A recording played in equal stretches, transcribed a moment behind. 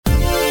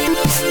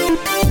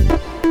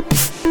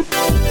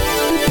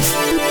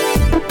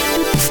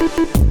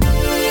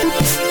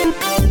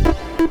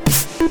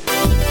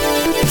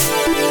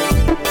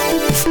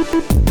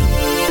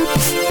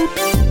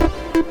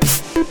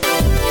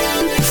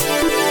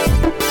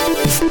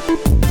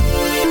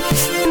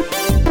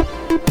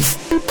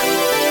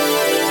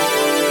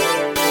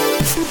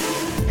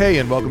Hey,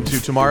 and welcome to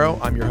Tomorrow.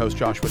 I'm your host,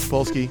 Joshua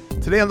Topolsky.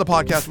 Today on the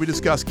podcast, we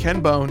discuss Ken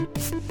Bone,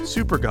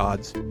 super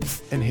gods,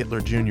 and Hitler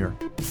Jr.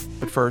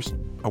 But first,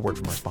 a word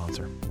from our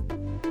sponsor.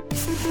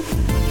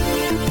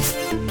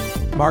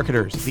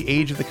 Marketers, the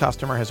age of the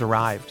customer has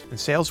arrived, and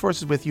Salesforce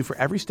is with you for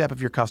every step of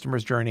your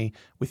customer's journey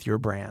with your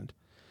brand.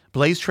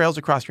 Blaze trails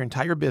across your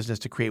entire business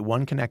to create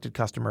one connected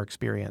customer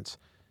experience.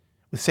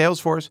 With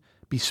Salesforce,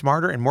 be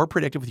smarter and more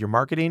predictive with your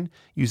marketing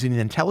using an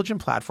intelligent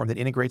platform that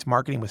integrates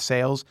marketing with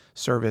sales,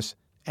 service,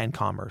 and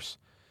commerce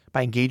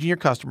by engaging your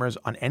customers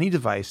on any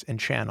device and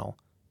channel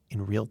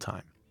in real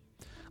time.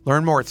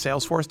 Learn more at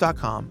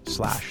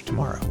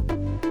salesforce.com/tomorrow.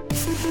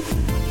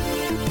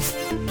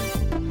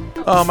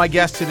 Oh, my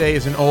guest today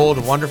is an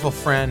old, wonderful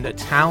friend, a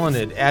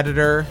talented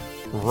editor,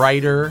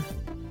 writer,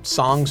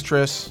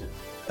 songstress,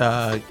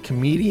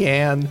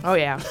 comedian. Oh,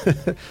 yeah.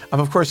 I'm,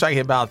 of course, talking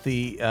about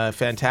the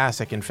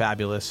fantastic and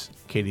fabulous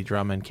Katie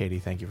Drummond. Katie,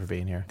 thank you for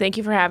being here. Thank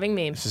you for having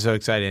me. This is so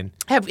exciting.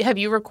 Have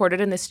you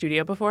recorded in this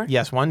studio before?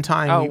 Yes, one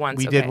time. Once.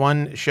 We Okay. did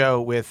one show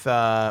with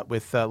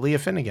Leah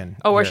Finnegan.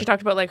 Oh, where here. she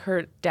talked about like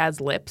her dad's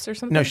lips or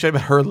something? No, she talked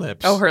about her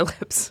lips. Oh, her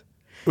lips.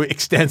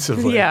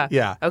 Extensively. Yeah.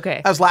 Yeah.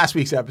 Okay. That was last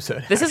week's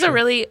episode. This is a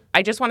really,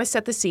 I just want to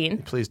set the scene.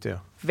 Please do.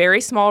 Very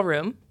small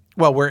room.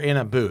 Well, we're in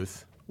a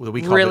booth that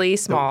we call Really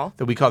small.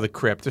 that we call the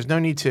Crypt. There's no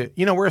need to,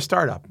 we're a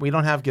startup. We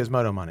don't have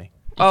Gizmodo money.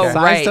 Oh, Okay.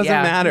 Size right. doesn't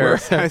yeah. matter.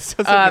 Size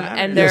doesn't matter.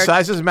 And Yeah, there,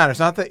 size doesn't matter. It's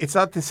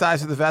not the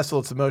size of the vessel,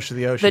 it's the motion of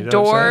the ocean. the you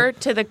know what I'm door saying?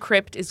 to the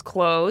crypt is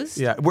closed.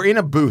 Yeah, we're in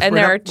a booth. And We're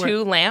there not- are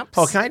two lamps.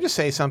 Oh, can I just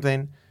say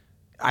something?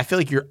 I feel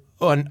like you're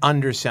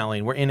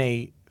underselling. We're in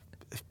a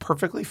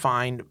perfectly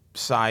fine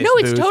size. No,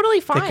 it's booth totally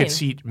That fine. could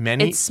seat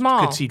many. It's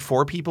small. Could seat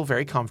 4 people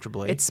very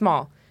comfortably. It's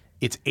small.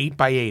 It's 8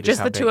 by 8.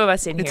 Just the two of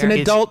us in It's here. an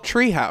adult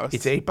treehouse.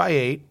 It's 8 by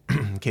 8.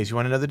 In case you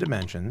want to know the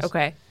dimensions.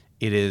 Okay.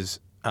 It is.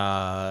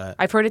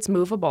 I've heard it's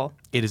movable.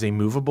 It is a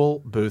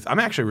movable booth. I'm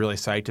actually really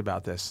psyched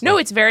about this. No,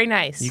 Like, it's very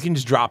nice. you can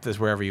just drop this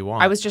wherever you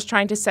want. I was just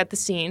trying to set the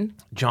scene.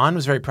 John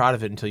was very proud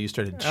of it until you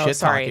started Oh, shit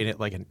sorry. talking it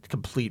like a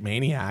complete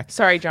maniac.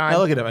 Sorry, John. Now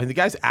look at him. I mean, the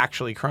guy's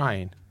actually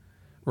crying.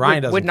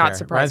 Ryan doesn't would not care.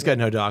 surprise Ryan's me. got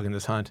no dog in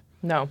this hunt.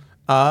 No.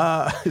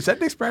 Is that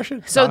an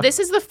expression? So this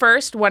is the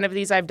first one of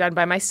these I've done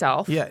by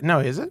myself. Yeah. No,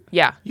 is it?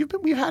 Yeah.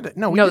 We've had it.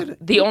 No, we No, did it.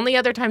 the only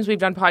other times we've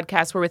done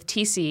podcasts were with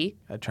TC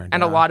That turned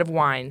and a down. lot of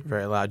wine.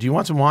 Very loud. Do you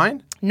want some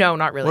wine? No,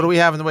 not really. What do we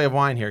have in the way of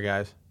wine here,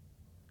 guys?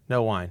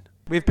 No wine.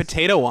 We have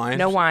potato wine.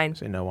 No wine.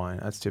 Say no wine.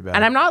 That's too bad.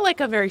 And I'm not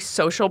like a very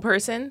social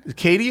person,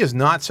 Katie is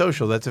not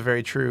social. That's a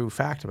very true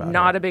fact about her.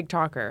 not a big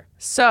talker.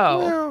 So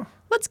Well,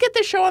 let's get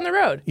this show on the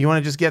road. you want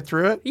to just get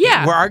through it?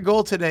 Yeah. Well, our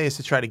goal today is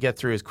to try to get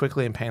through as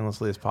quickly and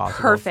painlessly as possible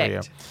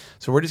Perfect. for you.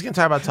 So we're just going to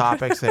talk about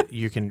topics that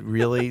you can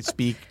really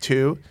speak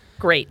to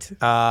Great.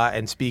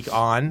 and speak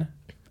on.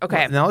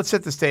 Okay. Now let's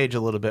set the stage a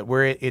little bit.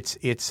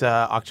 It's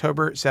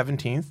October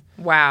 17th,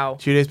 Wow.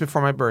 2 days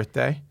before my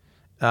birthday,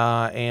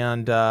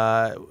 and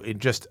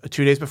just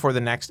 2 days before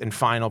the next and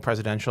final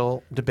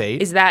presidential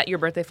debate. Is that your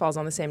birthday falls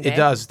on the same day? It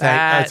does.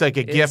 That It's like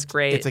a is gift.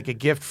 Great. It's like a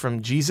gift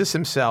from Jesus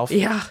himself.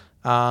 Yeah.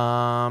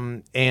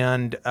 And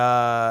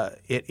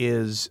it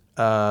is.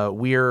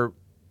 We're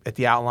at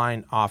the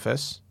Outline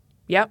office.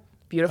 Yep.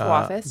 Beautiful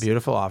office.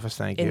 Beautiful office.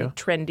 Thank in you.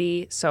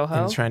 trendy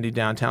Soho. In trendy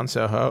downtown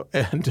Soho,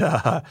 and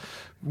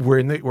we're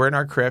in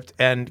our crypt.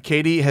 And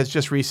Katie has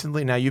just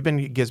recently. Now you've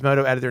been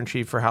Gizmodo editor in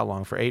chief for how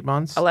long? For 8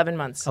 months. 11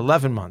 months.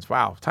 11 months.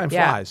 Wow, time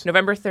Yeah. flies.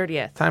 November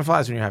 30th. Time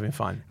flies when you're having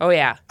fun. Oh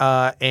yeah.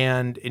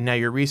 And now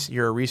you're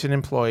a recent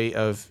employee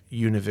of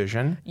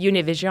Univision.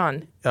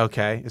 Univision.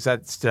 Okay,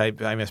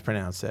 did I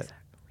mispronounced it?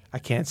 I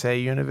can't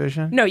say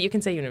Univision. No, you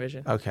can say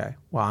Univision. Okay.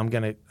 Well, I'm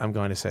going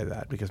to say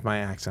that because my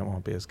accent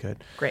won't be as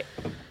good. Great.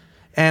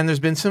 And there's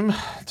been some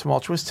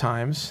tumultuous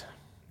times.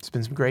 It's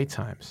been some great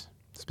times.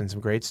 It's been some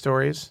great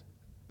stories.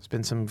 It's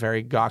been some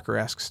very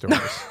Gawker-esque stories.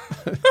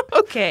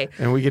 Okay.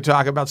 And we could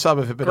talk about some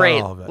of it, but Great.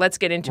 not all of it. Let's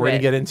get into We're it. going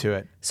to get into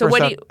it. So First what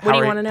do up, you- what do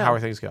you wanna know? How are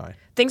things going?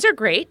 Things are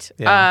great.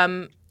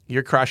 Yeah.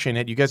 You're crushing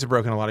it. You guys have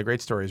broken a lot of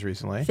great stories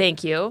recently.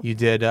 Thank you. You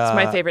did. It's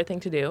my favorite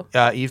thing to do.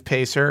 Eve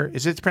Pacer.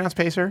 Is it pronounced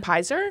Pacer?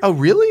 Pizer? Oh,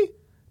 really?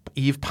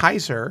 Eve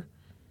Pizer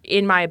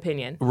In my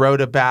opinion.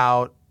 wrote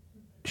about.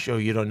 Show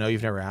you don't know.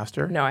 You've never asked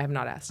her. No, I have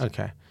not asked.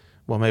 Okay.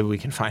 Well, maybe we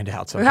can find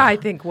out somehow. I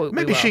think we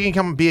Maybe will. she can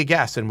come be a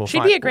guest, and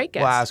She'd be a great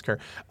We'll guest. ask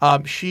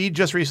her. She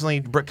just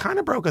recently kind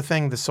of broke a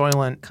thing. The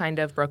Soylent. Kind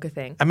of broke a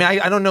thing. I mean,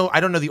 I don't know.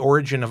 I don't know the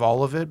origin of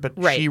all of it, but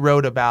Right. she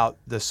wrote about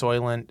the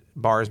Soylent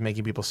bars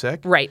making people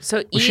sick. Right.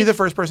 So Was she the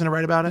first person to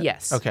write about it?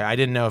 Yes. Okay. I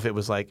didn't know if it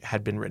was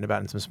had been written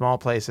about in some small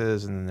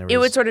places, and then there was. It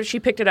was sort of, she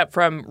picked it up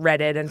from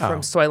Reddit and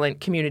from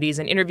Soylent communities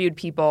and interviewed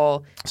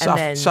people and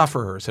then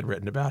sufferers had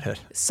written about it.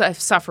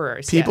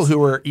 sufferers. People yes. who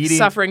were eating.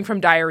 suffering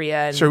from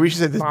diarrhea and So we should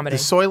say the vomiting.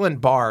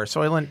 Soylent bar.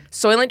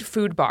 Soylent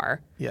Food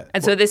Bar. Yeah.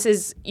 And so this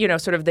is,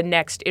 sort of the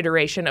next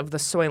iteration of the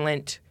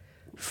Soylent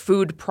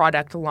food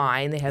product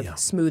line. They have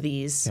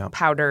smoothies, Yeah.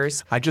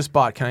 powders. I just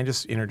bought. Can I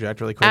just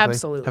interject really quickly?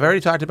 Absolutely. Have I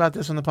already talked about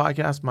this on the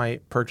podcast? My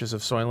purchase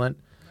of Soylent.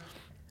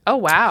 Oh,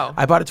 wow.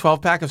 I bought a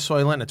 12-pack of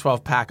Soylent and a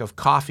 12-pack of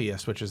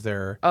Coffeeist, which is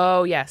their.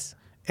 Oh, yes.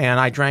 And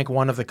I drank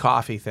one of the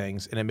coffee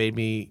things, and it made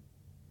me.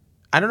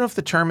 I don't know if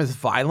the term is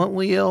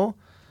violently ill.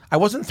 I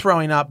wasn't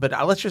throwing up, but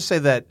let's just say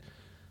that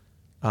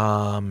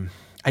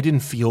I didn't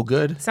feel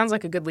good. Sounds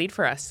like a good lead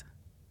for us.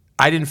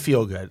 I didn't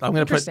feel good. I'm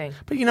going to put, Interesting.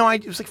 but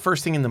it was like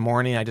first thing in the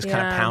morning. I just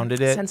kind of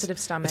pounded it. Sensitive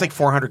stomach. It's like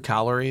 400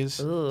 calories,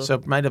 so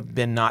it might have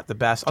been not the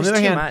best. On the Just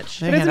other too hand, much.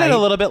 But isn't it a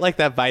little bit like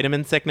that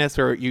vitamin sickness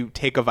where you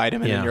take a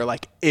vitamin and you're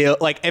like ill?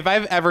 Like if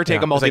I've ever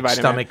taken a it was multivitamin, like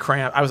stomach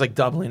cramp. I was like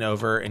doubling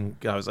over, and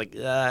I was like,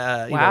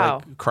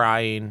 Wow. like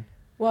crying.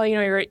 Well,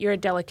 you're a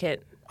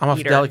delicate I'm a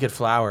eater. delicate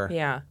flower.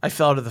 Yeah. I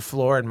fell to the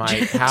floor in my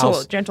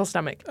house. Gentle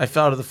stomach. I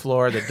fell to the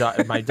floor.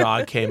 My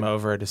dog came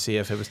over to see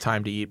if it was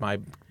time to eat my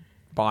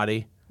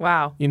body.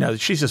 Wow.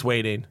 She's just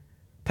waiting.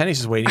 Penny's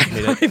just waiting for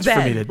me to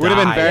die. would have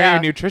been very Yeah.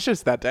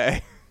 nutritious that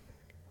day.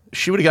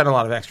 She would have gotten a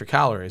lot of extra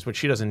calories, which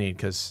she doesn't need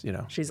because,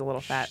 She's a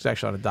little fat. she's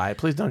actually on a diet.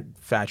 Please don't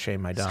fat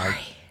shame my dog. Sorry.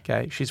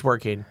 Okay? She's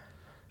working.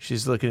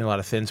 She's looking at a lot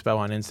of Thinspo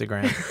on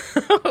Instagram.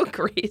 Oh,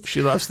 great.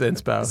 She loves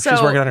Thinspo. She's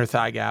So- working on her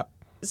thigh gap.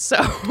 So,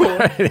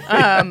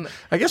 I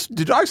guess,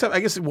 do dogs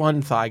have,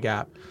 one thigh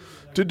gap.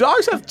 Do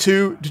dogs have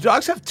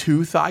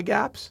two thigh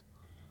gaps?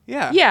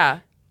 Yeah. yeah,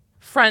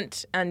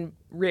 front and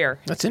rear.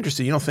 That's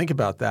interesting. You don't think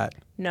about that.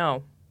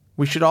 No.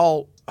 We should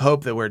all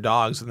hope that we're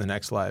dogs in the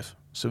next life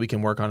so we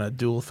can work on a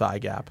dual thigh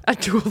gap. A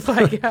dual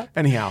thigh gap.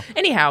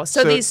 Anyhow.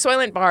 So these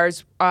Soylent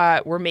bars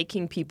were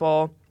making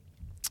people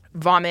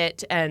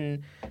vomit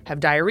and have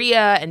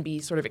diarrhea and be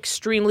sort of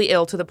extremely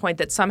ill to the point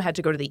that some had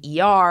to go to the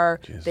ER.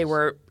 Jesus. They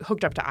were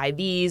hooked up to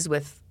IVs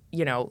with,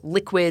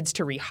 liquids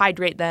to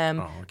rehydrate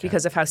them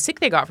because of how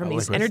sick they got from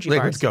these energy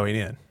liquids bars. going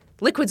in.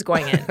 Liquids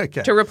going in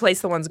Okay. to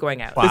replace the ones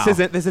going out. Wow.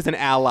 This is an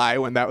ally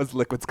when that was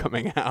liquids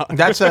coming out.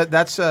 That's a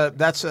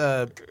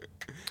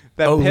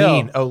that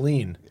Olean. pill.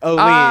 Olean. Oh,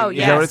 Olean.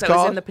 yes. that what it's That was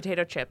called? in the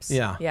potato chips.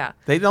 Yeah. Yeah.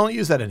 They don't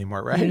use that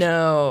anymore, right?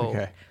 No.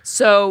 Okay.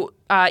 So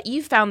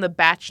Eve found the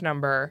batch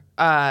number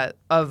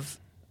of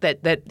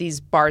that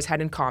these bars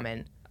had in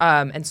common.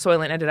 And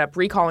Soylent ended up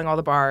recalling all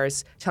the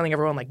bars, telling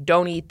everyone,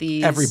 don't eat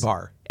these. Every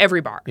bar.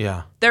 Every bar.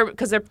 Yeah.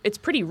 Because it's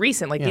pretty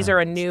recent. These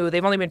are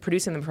they've only been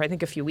producing them for, I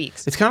think, a few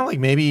weeks. It's kind of like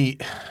maybe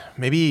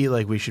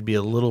like we should be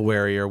a little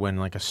warier when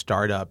like a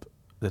startup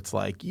that's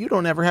like, you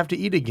don't ever have to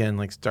eat again,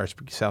 like starts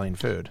selling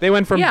food. They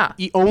went from Yeah.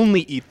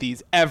 only eat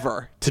these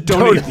ever to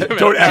don't eat them.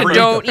 Don't ever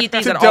don't eat eat them.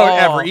 these To at don't all.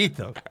 ever eat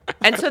them.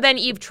 And so then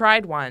Eve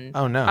tried one.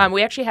 Oh, no.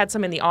 We actually had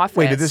some in the office.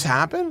 Wait, did this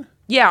happen?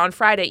 Yeah, on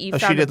Friday, Eve Oh,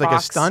 found she did a like a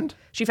box. stunt?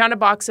 She found a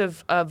box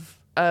of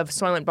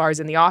Soylent bars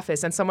in the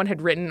office, and someone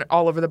had written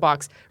all over the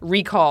box,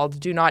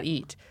 recalled, do not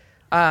eat.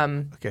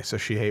 Okay, so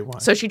she ate one.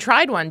 So she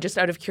tried one just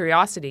out of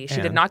curiosity. She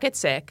did And? not get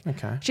sick.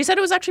 Okay. She said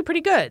it was actually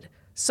pretty good.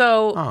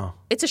 So Oh.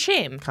 it's a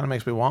shame. Kind of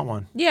makes me want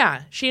one.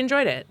 Yeah, she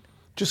enjoyed it.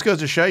 Just goes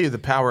to show you the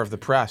power of the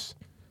press.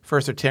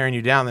 First they're tearing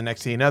you down, the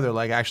next thing you know, they're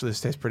like, actually,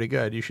 this tastes pretty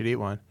good. You should eat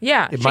one.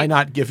 Yeah, It she- might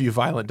not give you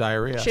violent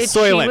diarrhea. She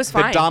Soylent, was the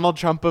fine. Donald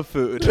Trump of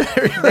food.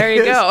 There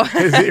you go.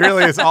 It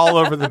really is all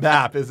over the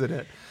map, isn't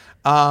it?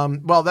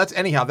 Well, that's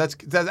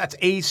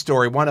a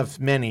story, one of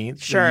many.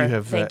 Sure, That you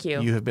have, thank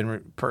you. You have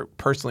been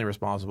personally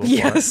responsible for.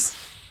 Yes.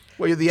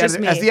 Well, you're the Just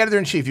editor, as me. the editor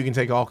in chief, you can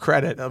take all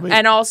credit. I mean,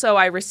 And also,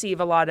 I receive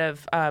a lot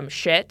of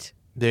shit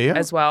do you?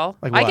 as well.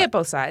 Like I what? get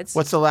both sides.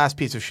 What's the last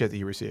piece of shit that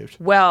you received?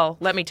 Well,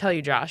 let me tell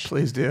you, Josh.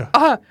 Please do.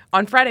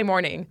 On Friday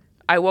morning,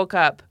 I woke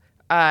up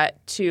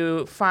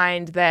to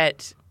find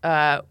that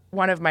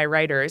one of my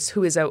writers,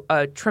 who is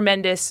a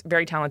tremendous,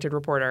 very talented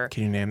reporter,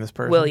 Can you name this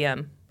person?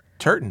 William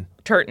Turton.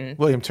 Turton.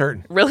 William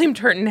Turton. William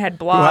Turton had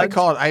Well,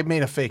 blogged. I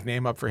made a fake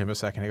name up for him a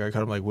second ago. I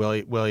called him like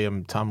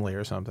William Tumley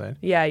or something,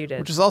 Yeah, you did.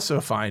 which is also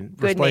a fine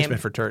Good replacement name.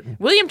 for Turton.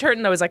 William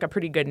Turton, though, is like a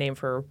pretty good name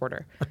for a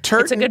reporter.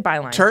 Turton, It's a good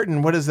byline.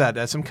 Turton, what is that?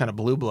 That's some kind of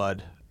blue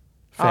blood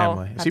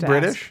family. I'll Is have he to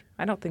British? ask.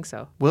 I don't think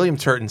so. William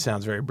Turton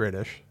sounds very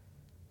British.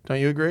 Don't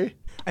you agree?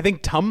 I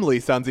think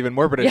Tumley sounds even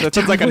more British. Yeah, that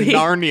sounds like a Tumley.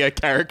 Narnia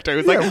character.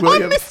 It's Yeah, like,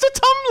 William- I'm Mr.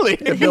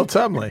 Tumley. Bill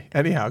Tumley.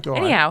 Anyhow, go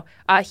on. Anyhow,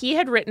 he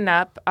had written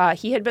up,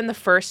 he had been the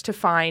first to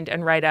find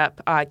and write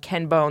up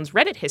Ken Bone's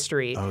Reddit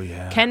history. Oh,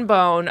 yeah. Ken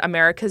Bone,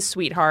 America's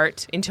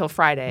sweetheart until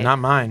Friday. Not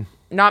mine.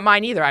 Not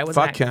mine either. I was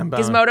Fuck Ken Bone.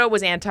 Gizmodo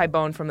was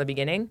anti-Bone from the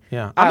beginning.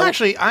 Yeah. I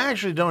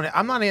actually don't.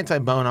 I'm not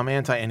anti-Bone. I'm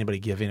anti anybody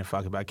giving a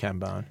fuck about Ken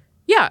Bone.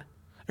 Yeah.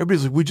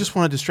 Everybody's like, we just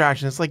want a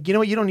distraction. It's like, you know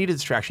what? You don't need a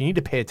distraction. You need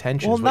to pay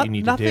attention. Well, is what you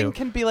need to do. nothing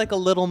can be like a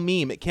little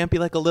meme. It can't be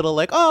like a little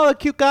oh, a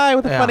cute guy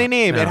with a Yeah, funny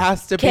name. no. It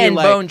has to Ken be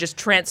like Bone just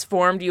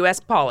transformed U.S.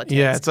 politics.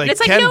 Yeah, it's like And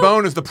Ken no,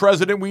 Bone is the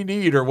president we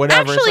need or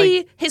whatever. Actually,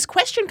 It's like, his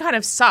question kind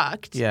of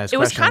sucked. Yeah, his it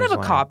was question kind of was a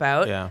lame.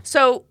 cop-out. Yeah.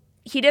 So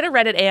he did a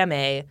Reddit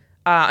AMA.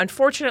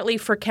 Unfortunately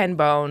for Ken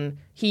Bone,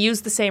 he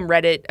used the same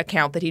Reddit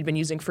account that he'd been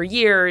using for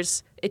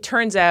years. It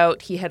turns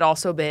out he had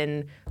also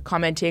been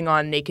commenting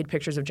on naked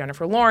pictures of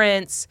Jennifer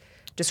Lawrence,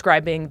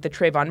 describing the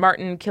Trayvon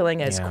Martin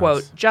killing as, Yes.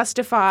 quote,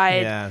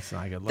 justified. yeah, it's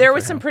not a good look There for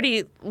was some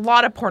him.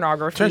 lot of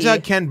pornography. Turns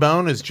out Ken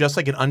Bone is just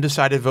like an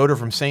undecided voter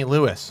from St.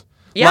 Louis.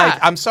 Yeah. Like,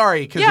 I'm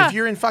sorry, because Yeah. if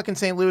you're in fucking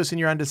St. Louis and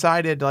you're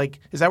undecided, like,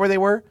 is that where they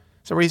were?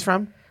 Is that where he's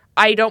from?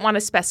 I don't want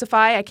to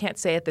specify. I can't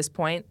say at this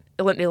point.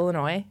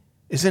 Illinois.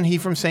 Isn't he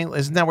from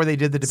Isn't that where they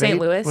did the debate? St.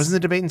 Louis. Wasn't the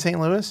debate in St.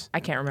 Louis? I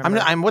can't remember.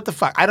 I'm what the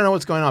fuck? I don't know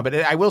what's going on, but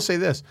I will say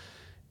this.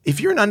 if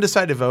you're an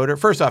undecided voter,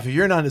 first off, if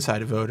you're an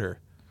undecided voter,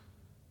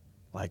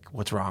 like,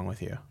 what's wrong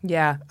with you?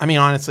 Yeah. I mean,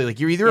 honestly, like,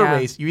 you either are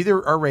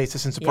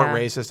racist and support Yeah.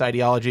 racist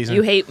ideologies. And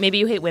Maybe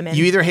you hate women.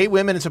 you either hate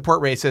women and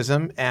support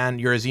racism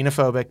and you're a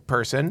xenophobic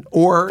person,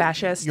 or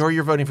Fascist.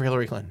 you're voting for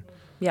Hillary Clinton.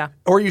 Yeah.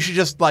 Or you should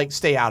just like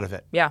stay out of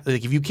it. Yeah.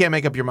 Like if you can't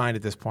make up your mind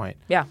at this point.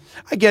 Yeah.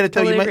 I get it though.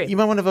 Totally You agree.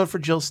 might want to vote for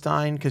Jill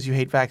Stein because you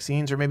hate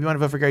vaccines, or maybe you want to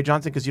vote for Gary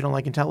Johnson because you don't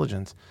like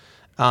intelligence.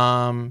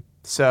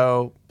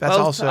 So that's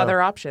Both also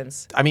other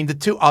options. I mean, the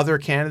two other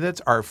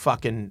candidates are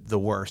fucking the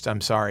worst.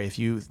 I'm sorry. If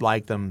you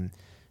like them,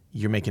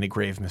 you're making a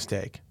grave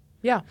mistake.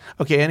 Yeah.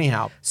 Okay,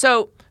 anyhow.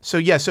 So So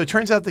it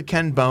turns out that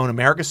Ken Bone,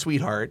 America's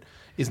sweetheart,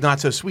 is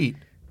not so sweet.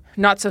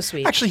 not so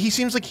sweet. Actually, he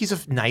seems like he's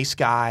a nice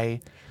guy.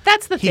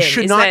 That's the He thing.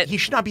 should is not. that- He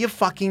should not be a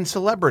fucking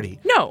celebrity.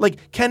 No.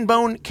 Like Ken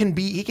Bone can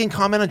be. He can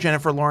comment on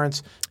Jennifer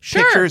Lawrence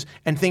Sure. pictures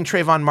and think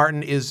Trayvon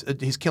Martin is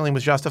his killing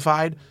was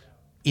justified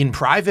in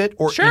private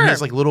or Sure. in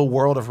his like little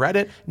world of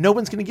Reddit. No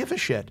one's going to give a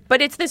shit.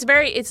 But it's a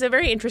very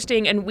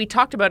interesting, and we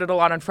talked about it a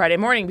lot on Friday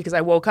morning because I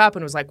woke up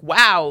and was like,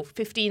 wow,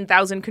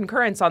 15,000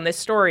 concurrents on this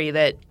story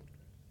that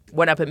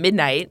went up at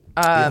midnight.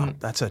 Yeah,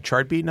 that's a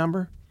chart beat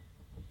number.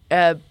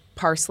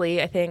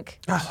 Parsley, I think.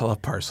 Oh, I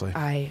love parsley.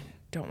 I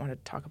don't want to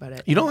talk about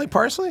it. You don't like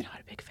parsley? Not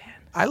a big fan.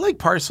 I like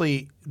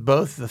parsley,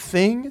 both the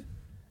thing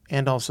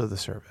and also the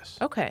service.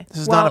 Okay. This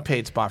is not a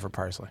paid spot for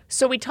parsley.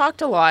 So we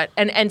talked a lot,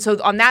 and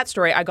so on that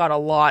story, I got a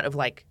lot of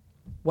like,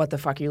 what the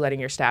fuck are you letting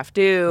your staff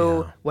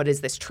do? Yeah. What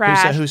is this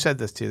trash? Who said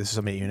this to you? This is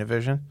somebody at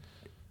Univision?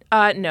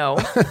 No.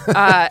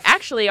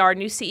 Actually, our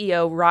new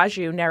CEO,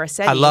 Raju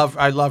Narasetti. I love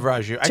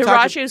Raju. To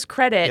Raju's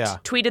credit, Yeah.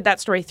 tweeted that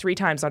story 3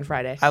 times on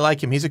Friday. I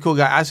like him. He's a cool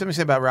guy. I have something to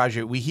say about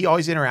Raju. He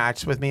always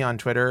interacts with me on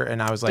Twitter,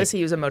 and I was like, Does he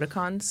use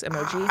emoticons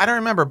emoji? I don't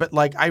remember, but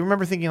like I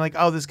remember thinking like,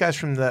 oh, this guy's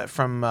from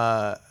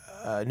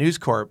News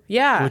Corp.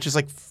 Yeah. Which is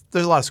like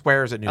there's a lot of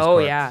squares at News Oh,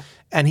 Corp. yeah.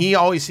 And he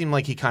always seemed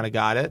like he kind of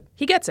got it,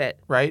 He gets it.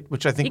 right?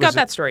 Which I think He got was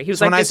that story. He was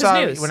so like, when this is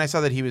news. When I saw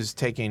that he was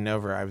taking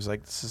over, I was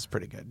like, this is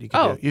pretty good. You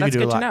Oh, could that's do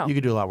good a to lot. know. You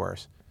could do a lot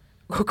worse.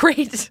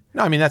 Great.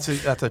 No, I mean that's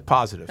a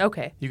positive.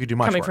 Okay. You could do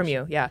much Coming worse. from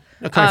you, yeah.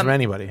 No, coming from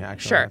anybody,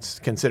 actually. sure. It's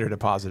considered a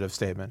positive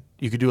statement.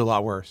 You could do a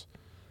lot worse.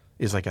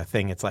 Is like a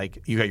thing. It's like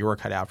you got your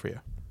work cut out for you.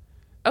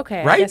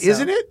 Okay. I Right? guess so.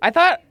 Isn't it? I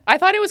thought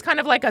it was kind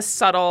of like a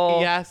subtle.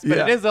 Yes, but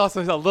Yeah. it is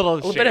also a little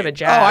bit of a shade.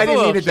 jab. Oh, I It's didn't a mean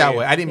little it that shade.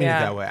 way. I didn't mean it Yeah.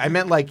 that way. I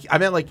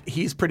meant like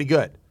he's pretty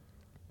good.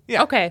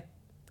 Yeah. Okay.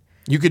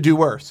 You could do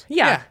worse.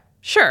 Yeah.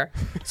 Sure.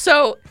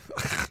 So,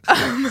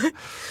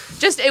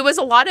 just it was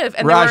a lot of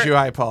and Raju,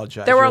 I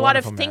apologize. there were You're a lot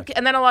of wonderful man. think,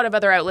 and then a lot of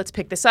other outlets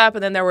picked this up,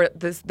 and then there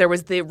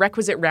was the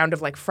requisite round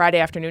of like Friday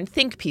afternoon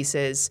think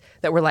pieces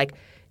that were like,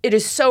 it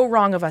is so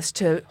wrong of us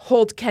to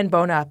hold Ken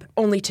Bone up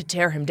only to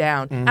tear him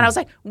down, and I was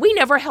like, we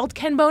never held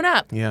Ken Bone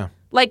up. Yeah.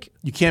 Like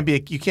You can't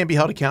be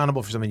held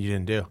accountable for something you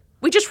didn't do.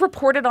 we just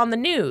reported on the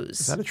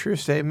news. Is that a true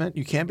statement?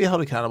 You can't be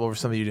held accountable for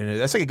something you didn't do.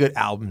 That's like a good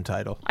album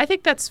title. I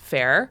think that's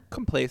fair.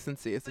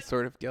 Complacency is a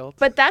sort of guilt.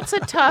 But that's a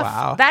tough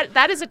Wow.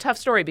 that is a tough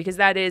story because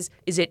that is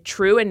it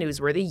true and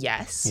newsworthy?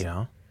 Yes.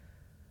 Yeah.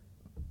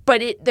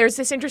 But there's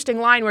this interesting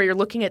line where you're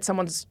looking at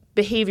someone's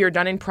behavior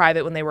done in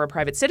private when they were a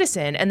private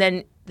citizen, and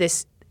then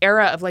this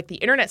era of like the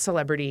internet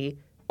celebrity,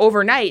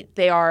 overnight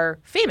they are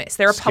famous.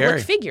 They're a Scary.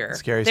 public figure.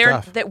 Scary They're,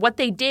 stuff. That what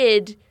they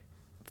did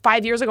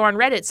 5 years ago on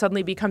Reddit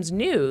suddenly becomes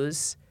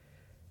news.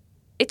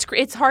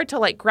 It's hard to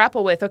like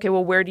grapple with. Okay,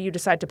 well, where do you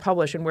decide to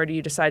publish and where do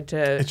you decide to?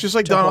 It's just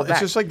like to hold Donald. It's back?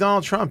 just like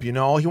Donald Trump. You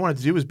know, all he wanted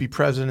to do was be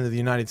president of the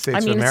United States I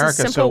mean, of it's a America.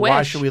 simple So why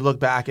wish. should we look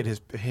back at his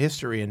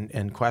history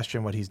and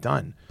question what he's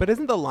done? But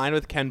isn't the line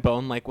with Ken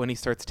Bone like when he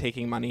starts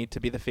taking money to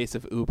be the face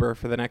of Uber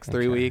for the next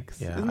 3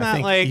 weeks? Yeah, Isn't I that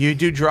think like you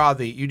do draw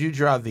the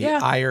Yeah.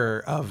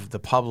 ire of the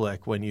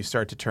public when you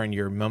start to turn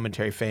your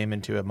momentary fame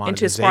into a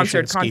monetization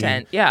sponsored scheme.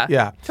 content. Yeah.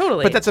 Yeah,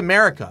 Totally. But that's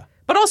America.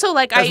 But also,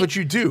 like, That's what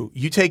you do.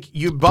 You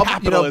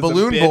Capitalism,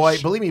 Balloon bitch. Boy.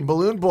 Believe me,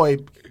 Balloon Boy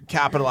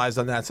capitalized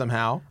on that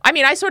somehow. I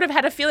mean, I sort of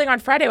had a feeling on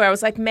Friday where I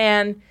was like,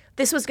 man,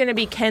 this was going to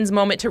be Ken's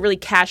moment to really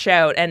cash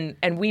out, and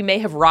we may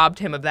have robbed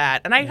him of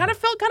that. And I kind of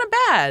felt kind of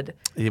bad.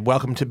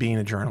 Welcome to being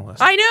a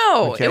journalist. I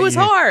know. Okay, It was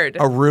hard.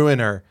 A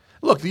ruiner.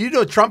 Look, you know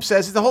what Trump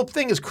says? The whole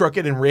thing is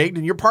crooked and rigged,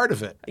 and you're part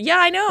of it. Yeah,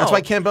 I know. That's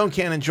why Ken Bone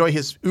can't enjoy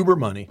his Uber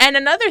money. And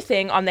another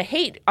thing on the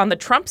hate on the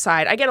Trump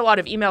side, I get a lot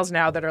of emails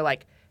now that are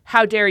like,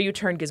 how dare you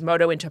turn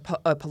Gizmodo into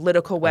a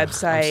political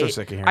website? so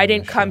sick of hearing I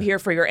didn't this come shit. here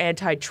for your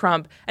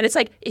anti-Trump. And it's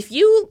like, if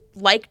you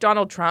like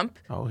Donald Trump,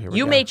 Here we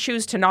you go. may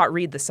choose to not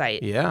read the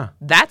site. Yeah.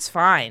 That's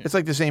fine. It's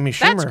like this Amy Schumer.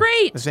 That's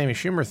great. This Amy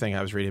Schumer thing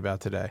I was reading about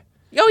today.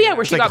 Oh, yeah,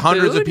 where It's she like got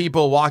hundreds booed. of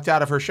people walked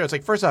out of her show. It's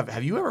like, first off,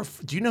 do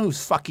you know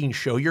whose fucking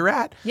show you're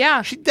at?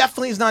 Yeah. She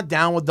definitely is not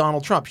down with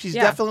Donald Trump. She's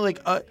Yeah. definitely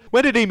like,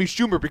 when did Amy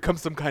Schumer become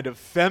some kind of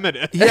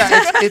feminist? yeah,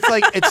 it's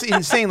like, it's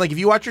insane. Like if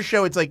you watch her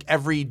show, it's like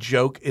every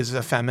joke is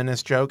a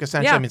feminist joke,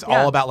 essentially. Yeah, I mean, it's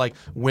yeah. all about like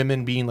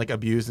women being like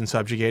abused and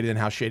subjugated and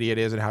how shitty it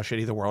is and how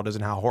shitty the world is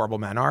and how horrible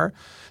men are.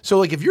 So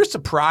like if you're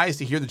surprised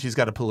to hear that she's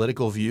got a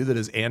political view that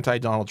is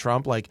anti-Donald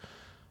Trump, like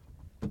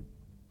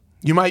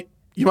you might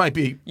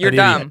be You're an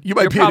dumb. idiot. You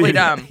might You're be probably an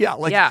idiot. dumb. Yeah,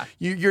 like Yeah.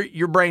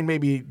 your brain may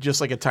be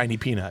just like a tiny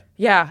peanut.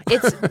 Yeah,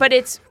 but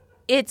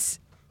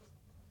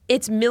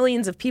It's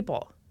millions of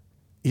people.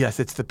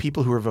 Yes, it's the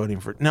people who are voting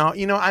for. No,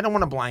 I don't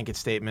want a blanket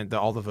statement that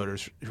all the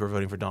voters who are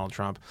voting for Donald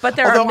Trump. But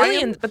there are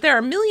millions. But there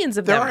are millions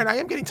of them. There are, and I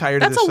am getting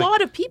tired of this. That's a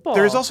lot of people.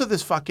 There's also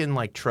this fucking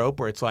like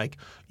trope where it's like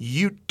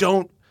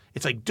don't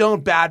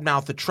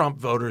badmouth the Trump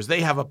voters.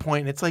 They have a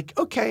point. And it's like,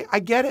 okay, I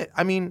get it.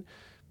 I mean,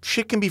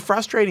 shit can be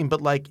frustrating,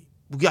 but like,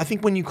 I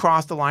think when you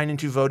cross the line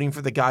into voting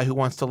for the guy who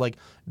wants to like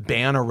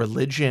ban a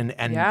religion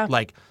and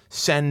like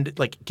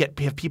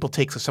have people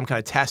take some kind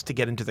of test to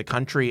get into the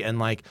country and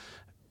like,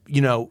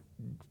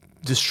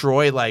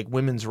 destroy like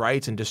women's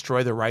rights and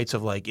destroy the rights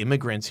of like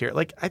immigrants here.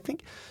 Like, I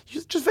think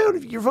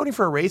you're voting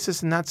for a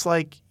racist, and that's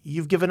like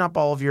you've given up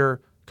all of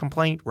your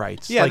complaint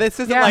rights. Yeah, like,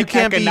 this isn't like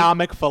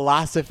economic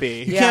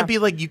philosophy. You can't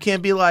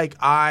be like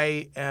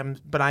I am,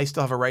 but I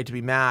still have a right to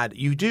be mad.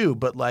 You do,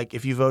 but like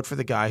if you vote for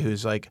the guy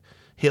who's like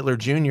Hitler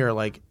Jr.,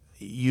 like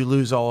you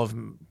lose all of.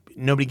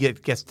 Nobody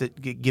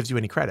gives you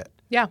any credit.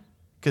 Yeah,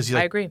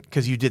 I agree.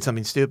 Because you did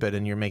something stupid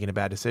and you're making a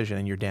bad decision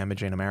and you're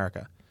damaging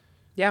America.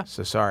 Yeah.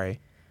 So sorry.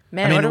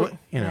 Man, what do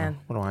I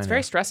know? It's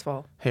very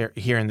stressful.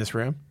 Here in this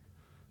room?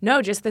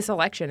 No, just this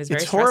election is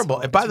very stressful. It's horrible.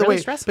 And by the way,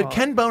 stressful. but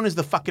Ken Bone is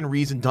the fucking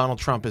reason Donald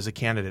Trump is a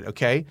candidate,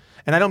 okay?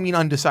 And I don't mean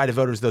undecided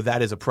voters, though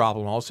that is a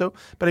problem also.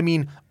 But I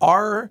mean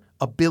our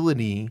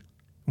ability,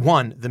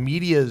 one, the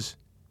media's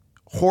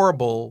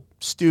horrible,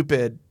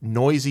 stupid,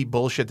 noisy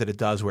bullshit that it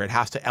does where it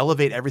has to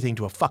elevate everything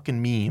to a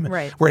fucking meme.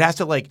 Right. Where it has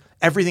to like,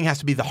 everything has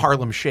to be the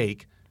Harlem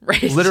Shake.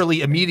 Right.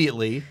 Literally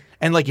immediately.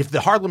 And like if the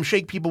Harlem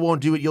Shake people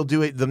won't do it, you'll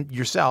do it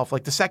yourself.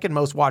 Like the second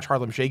most watched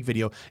Harlem Shake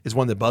video is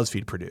one that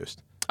BuzzFeed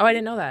produced. Oh, I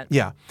didn't know that.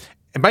 Yeah.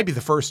 It might be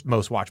the first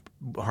most watched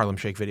Harlem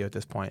Shake video at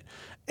this point.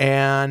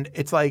 And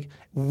it's like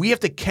we have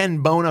to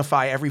Ken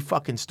Bonify every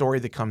fucking story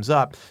that comes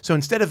up. So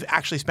instead of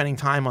actually spending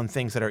time on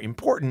things that are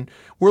important,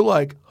 we're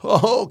like,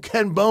 oh,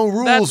 Ken Bone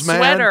rules, that man.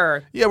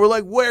 Sweater. Yeah, we're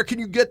like, where can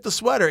you get the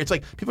sweater? It's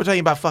like people are talking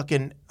about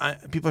fucking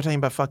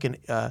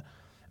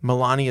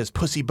Melania's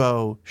pussy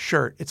bow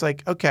shirt. It's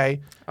like,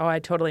 okay. Oh, I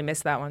totally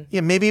missed that one.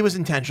 Yeah, maybe it was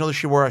intentional.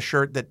 She wore a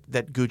shirt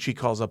that Gucci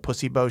calls a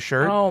pussy bow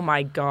shirt. Oh,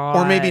 my God.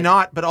 Or maybe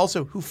not, but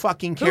also, who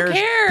fucking cares? Who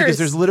cares? Because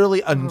there's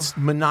literally a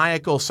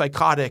maniacal,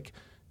 psychotic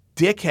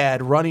dickhead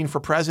running for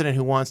president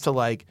who wants to,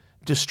 like,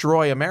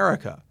 destroy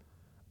America.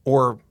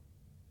 Or,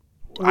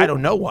 I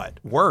don't know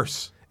what.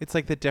 Worse. It's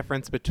like the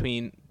difference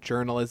between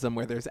journalism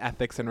where there's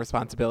ethics and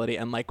responsibility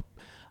and, like,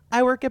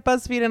 I work at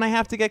BuzzFeed and I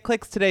have to get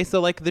clicks today, so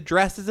like the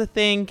dress is a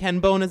thing, Ken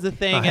Bone is a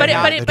thing, but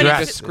it's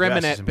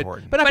discriminate.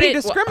 But I'm being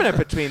discriminate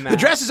between that. The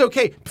dress is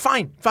okay.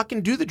 Fine,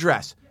 fucking do the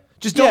dress.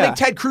 Just don't make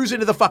Ted Cruz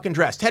into the fucking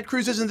dress. Ted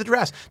Cruz isn't the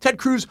dress. Ted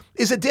Cruz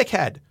is a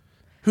dickhead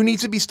who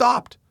needs to be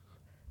stopped.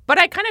 But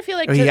I kind of feel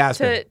like to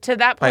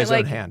that point, by his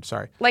own hand.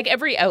 Sorry. Like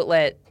every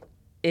outlet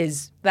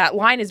that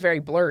line is very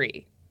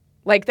blurry.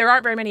 Like there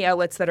aren't very many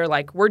outlets that are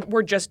like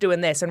we're just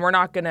doing this and we're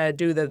not gonna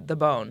do the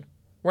Bone.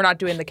 We're not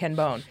doing the Ken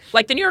Bone.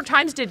 Like the New York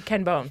Times did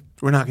Ken Bone.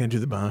 We're not going to do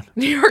the Bone.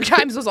 New York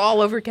Times was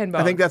all over Ken Bone.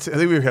 I think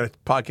we've got a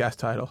podcast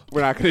title. We're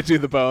not going to do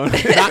the Bone.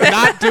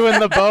 not doing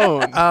the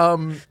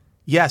Bone.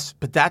 Yes,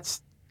 but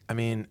that's. I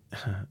mean,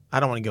 I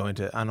don't want to go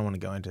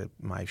into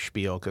my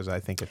spiel because I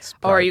think it's.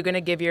 Are you going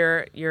to give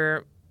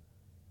your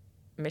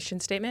mission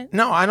statement?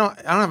 No, I don't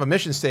have a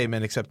mission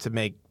statement except to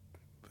make.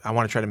 I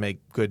want to try to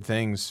make good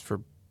things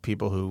for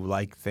people who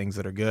like things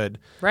that are good.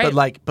 Right.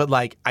 But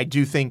like, I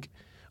do think.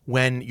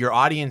 When your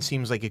audience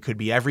seems like it could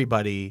be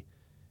everybody,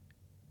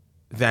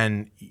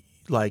 then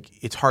like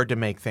it's hard to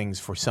make things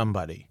for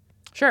somebody.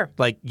 Sure.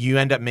 Like you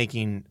end up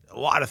making a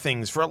lot of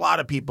things for a lot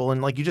of people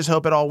and like you just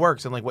hope it all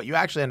works. And like what you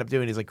actually end up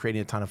doing is like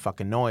creating a ton of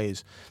fucking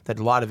noise that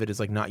a lot of it is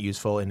like not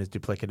useful and is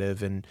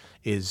duplicative and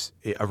is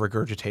a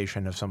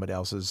regurgitation of somebody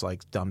else's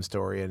like dumb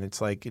story. And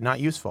it's like not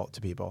useful to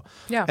people.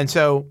 Yeah. And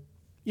so,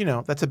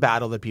 that's a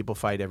battle that people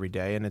fight every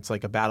day. And it's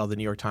like a battle the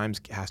New York Times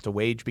has to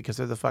wage because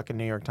they're the fucking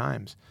New York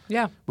Times.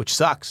 Yeah. Which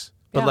sucks.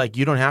 But like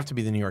you don't have to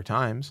be the New York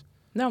Times.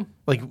 No.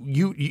 Like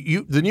you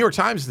the New York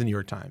Times is the New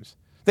York Times.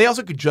 They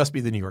also could just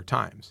be the New York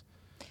Times.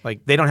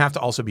 Like they don't have to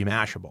also be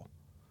Mashable.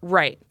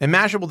 Right. And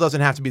Mashable doesn't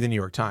have to be the New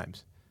York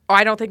Times. Oh,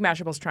 I don't think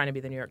Mashable's trying to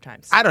be the New York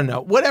Times. I don't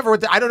know. Whatever.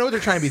 I don't know what they're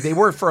trying to be. They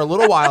were for a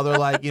little while. They're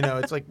like,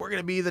 it's like we're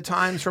going to be the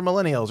Times for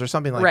millennials or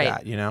something like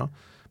that,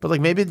 But like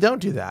maybe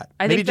don't do that.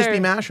 Maybe just be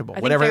Mashable,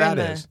 whatever that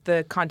is.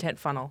 The content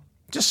funnel.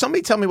 Just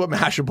somebody tell me what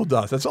Mashable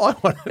does. That's all I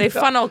want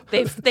to know.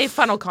 They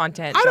funnel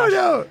content. I don't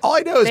know. All I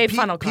know is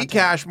Pete Pete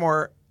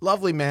Cashmore,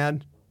 lovely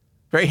man,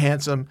 very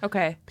handsome.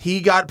 Okay. He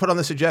got put on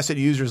the suggested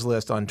users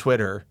list on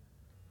Twitter.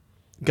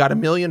 Got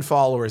 1 million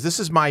followers. This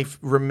is my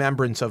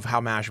remembrance of how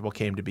Mashable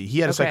came to be. He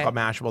had a site called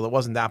Mashable that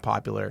wasn't that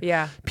popular.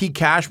 Yeah. Pete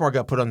Cashmore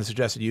got put on the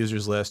suggested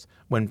users list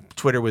when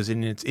Twitter was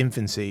in its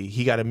infancy.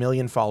 He got 1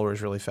 million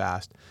followers really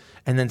fast.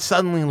 And then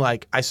suddenly,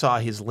 like, I saw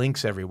his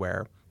links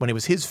everywhere when it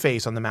was his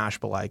face on the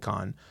Mashable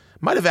icon.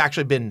 Might have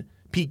actually been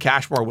Pete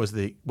Cashmore was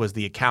the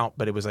account,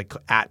 but it was like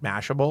at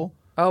Mashable.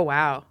 Oh,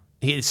 wow.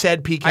 He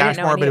said Pete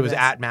Cashmore, but it was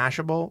at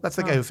Mashable. That's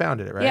the guy who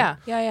founded it, right?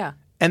 Yeah.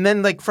 And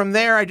then, like, from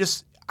there,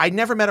 I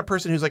never met a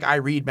person who's like, I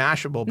read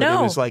Mashable, but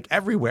it was like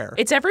everywhere.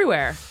 It's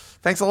everywhere.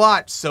 Thanks a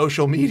lot,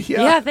 social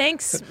media. Yeah,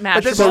 thanks, this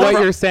Mashable. is So what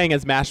Well- you're saying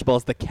is Mashable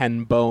is the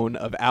Ken Bone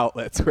of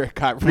outlets, where it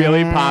got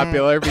really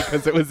popular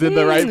because it was in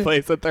the right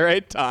place at the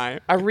right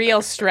time. A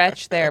real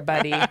stretch there,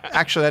 buddy.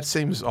 Actually, that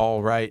seems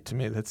all right to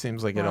me. That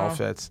seems like it all Wow.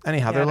 fits.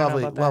 Anyhow, Yeah, they're I don't know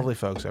lovely, about that. lovely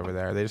folks over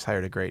there. They just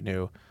hired a great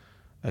new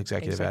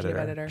executive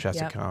editor,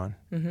 Jessica yep.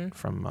 Cohn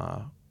from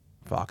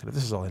Vocative.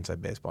 This is all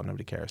inside baseball.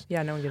 Nobody cares.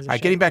 Yeah, no one gives a All right,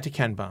 shit. getting back to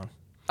Ken Bone.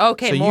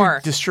 Okay, So more.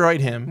 you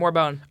destroyed him. More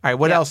bone. All right,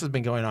 what Yep. else has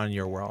been going on in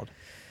your world?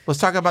 Let's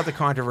talk about the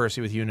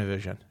controversy with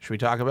Univision. Should we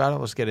talk about it?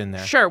 Let's get in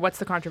there. Sure, what's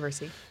the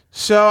controversy?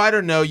 So I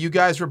don't know. You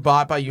guys were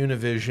bought by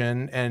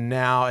Univision, and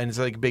it's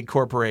like a big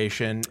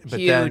corporation.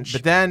 Huge.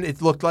 But then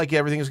it looked like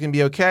everything was going to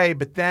be okay.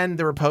 But then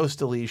there were post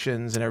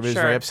deletions, and everybody's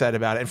Sure. very upset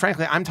about it. And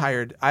frankly, I'm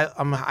tired.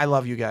 I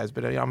love you guys,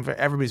 but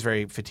everybody's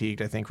very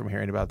fatigued. I think from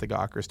hearing about the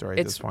Gawker story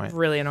at this It's point.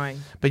 really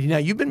annoying. But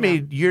you've been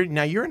made. You're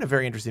in a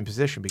very interesting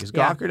position because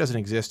Yeah. Gawker doesn't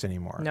exist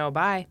anymore. No,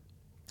 bye.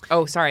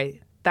 Oh,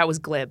 sorry. That was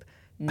glib.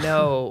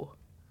 No.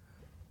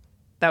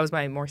 That was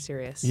my more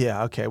serious.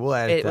 Yeah. Okay. We'll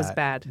edit It that. was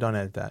bad. Don't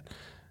edit that.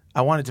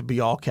 I want it to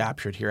be all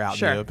captured here out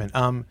Sure. in the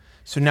open.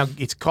 So now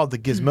it's called the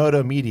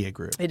Gizmodo Media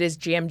Group, It is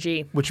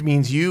GMG. which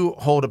means you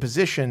hold a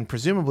position,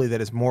 presumably,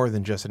 that is more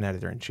than just an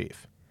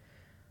editor-in-chief.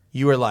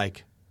 You are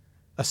like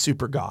a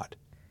super god.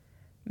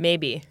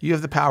 Maybe. You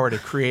have the power to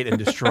create and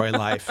destroy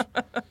life.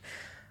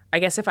 I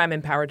guess if I'm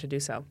empowered to do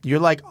so. You're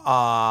like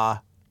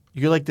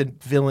the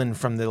villain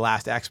from the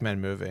last X-Men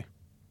movie.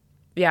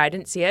 Yeah, I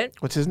didn't see it.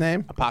 What's his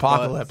name?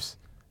 Apocalypse.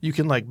 You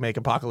can like make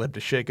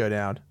apocalyptic shit go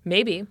down.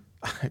 Maybe.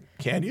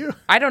 Can you?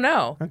 I don't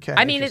know. Okay,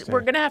 I mean, interesting.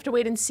 we're gonna have to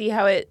wait and see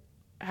how it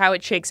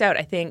shakes out.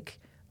 I think.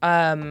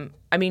 I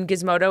mean,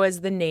 Gizmodo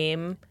as the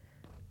name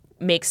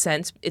makes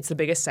sense. It's the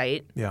biggest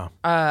site. Yeah.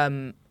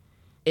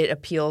 It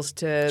appeals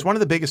to. It's one of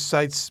the biggest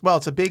sites. Well,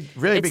 it's a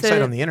really It's big site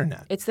the- on the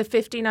internet. It's the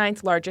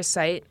 59th largest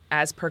site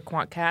as per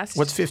Quantcast.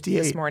 What's 58?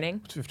 This morning?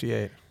 What's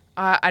 58?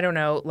 I don't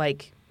know.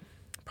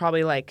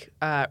 Probably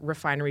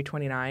Refinery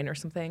 29 or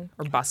something,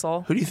 or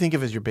Bustle. Who do you think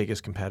of as your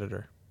biggest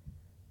competitor?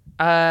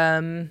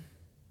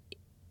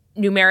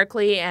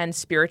 Numerically and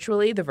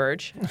spiritually, The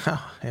Verge.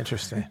 Oh,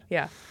 interesting.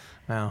 Yeah.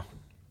 Wow.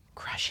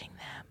 Crushing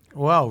them.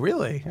 Well,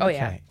 really? Oh,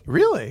 yeah. Okay.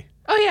 Really?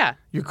 Oh, yeah.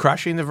 You're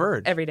crushing The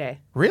Verge. Every day.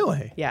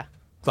 Really? Yeah.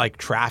 Like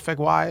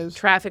traffic-wise?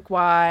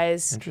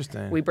 Traffic-wise.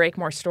 Interesting. We break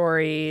more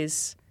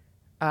stories.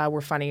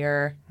 We're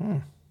funnier.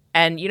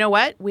 And you know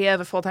what? We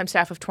have a full-time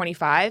staff of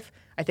 25.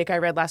 I think I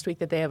read last week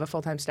that they have a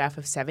full-time staff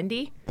of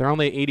 70. They're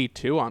only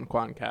 82 on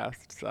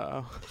Quantcast,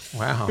 so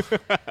Wow.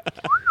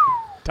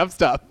 tough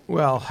stuff.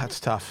 Well,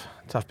 that's tough.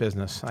 Tough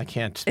business. I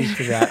can't speak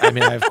for that. I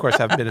mean, I, of course,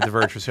 haven't been at The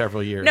Verge for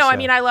several years. No, I so.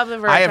 mean, I love The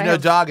Verge. I have no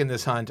dog in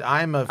this hunt.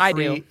 I'm a I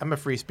free. do. I'm a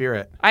free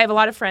spirit. I have a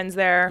lot of friends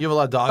there. You have a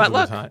lot of dogs but in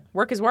look, this hunt.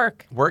 work is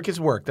work. Work is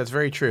work. That's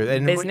very true.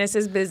 And Business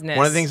is business.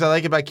 one of the things I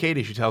like about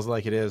Katie, she tells it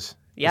like it is.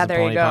 Yeah, Doesn't there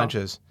pull you any go.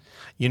 Punches.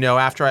 You know,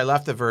 after I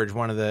left The Verge,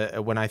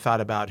 when I thought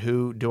about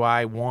who do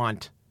I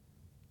want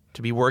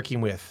to be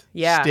working with,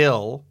 Yeah.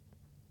 still,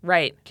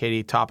 Right.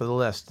 Katie, top of the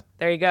list.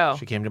 There you go.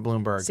 She came to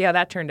Bloomberg. See how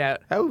that turned out.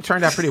 That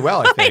turned out pretty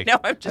well, I think. know,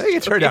 I'm just I think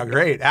it turned out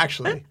great,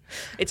 actually,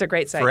 It's a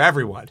great site. for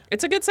everyone.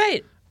 It's a good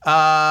site.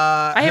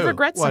 I have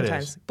regrets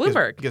sometimes.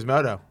 Bloomberg.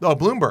 Gizmodo. Oh,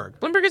 Bloomberg.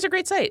 Bloomberg is a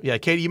great site. Yeah,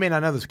 Katie, you may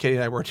not know this. Katie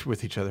and I worked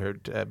with each other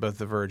at both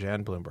The Verge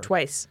and Bloomberg.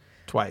 Twice.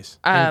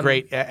 And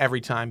great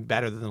every time,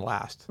 better than the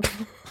last.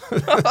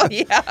 Oh,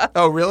 yeah.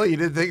 Oh, really? You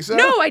didn't think so?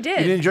 No, I did.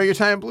 You didn't enjoy your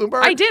time at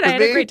Bloomberg? I did. I with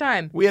had a me? great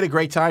time. We had a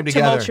great time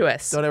together.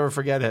 Tumultuous. Don't ever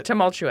forget it.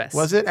 Tumultuous.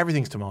 Was it?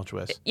 Everything's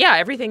tumultuous. Yeah,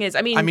 everything is.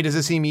 I mean, Does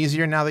it seem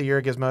easier now that you're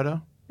at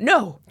Gizmodo?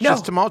 no. It's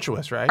just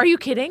tumultuous, right? Are you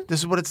kidding? This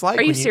is what it's like.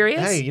 Are you when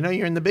serious? Hey,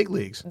 you're in the big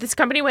leagues. This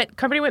company went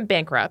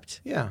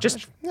bankrupt. Yeah.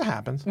 Just that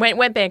happens.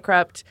 went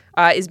bankrupt.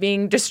 Is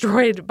being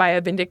destroyed by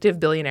a vindictive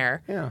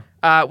billionaire. Yeah.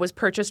 Was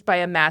purchased by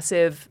a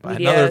massive By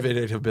media. another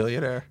vindictive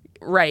billionaire.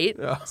 Right.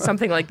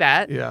 Something like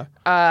that. Yeah.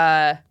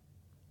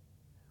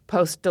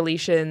 Post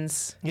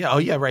deletions. Yeah. Oh,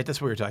 yeah. Right. That's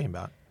what we were talking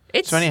about.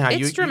 It's So anyhow, it's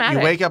you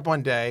dramatic. wake up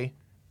one day.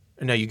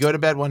 No, you go to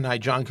bed one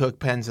night. John Cook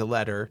pens a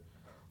letter.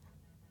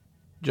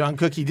 John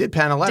Cook, he did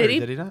pen a letter,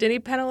 did he not? Did he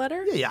pen a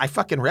letter? Yeah, I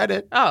fucking read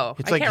it. Oh,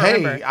 it's I like, can't hey,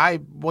 remember. I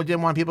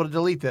didn't want people to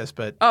delete this,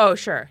 but Oh,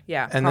 sure.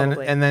 Yeah. and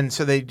probably. then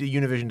so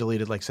Univision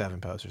deleted like 7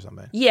 posts or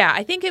something. Yeah,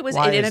 I think it was.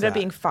 Why It is ended up that?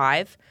 being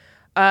 5.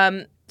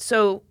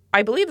 So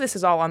I believe this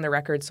is all on the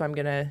record. So I'm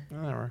gonna.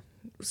 Whatever.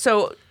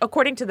 So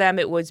according to them,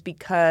 it was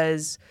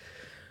because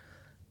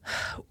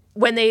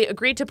when they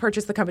agreed to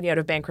purchase the company out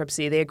of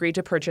bankruptcy, they agreed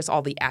to purchase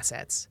all the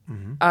assets,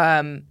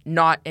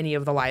 not any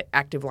of the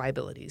active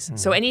liabilities.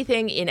 So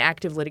anything in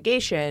active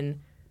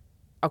litigation,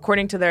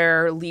 according to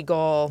their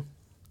legal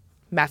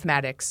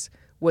mathematics,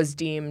 was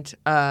deemed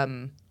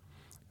I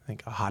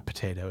think a hot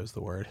potato is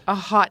the word. a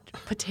hot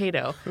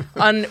potato,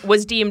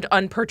 was deemed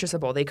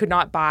unpurchasable. They could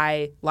not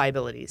buy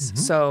liabilities.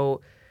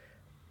 So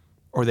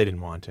Or they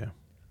didn't want to.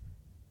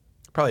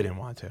 Probably didn't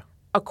want to.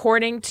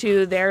 according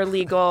to their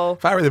legal,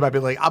 If I were, they might be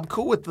like, I'm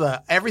cool with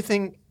the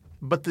everything,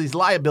 but these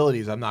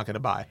liabilities I'm not going to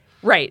buy.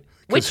 right?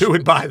 Because who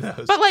would buy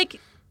those? But like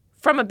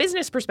from a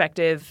business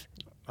perspective,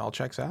 All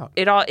checks out.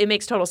 it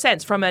makes total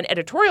sense. From an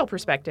editorial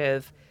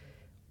perspective,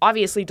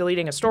 obviously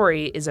deleting a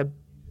story is a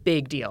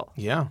big deal.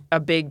 Yeah. A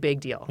big, big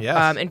deal.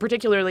 Yes. And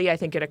particularly, I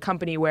think, at a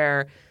company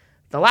where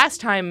the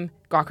last time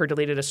Gawker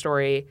deleted a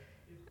story,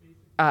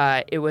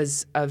 it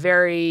was a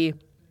very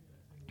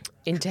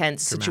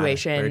intense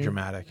situation. Very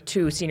dramatic.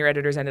 2 senior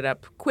editors ended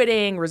up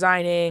quitting,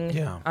 resigning.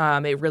 Yeah.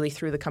 It really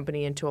threw the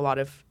company into a lot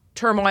of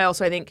turmoil.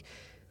 So I think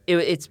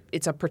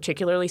it's a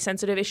particularly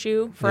sensitive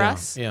issue for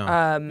us. Yeah.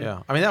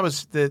 Yeah. I mean, that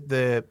was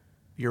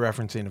you're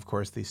referencing, of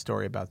course, the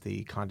story about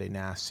the Condé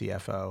Nast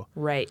CFO.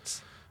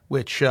 Right.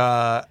 Which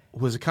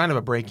was kind of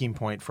a breaking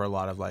point for a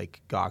lot of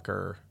like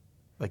Gawker,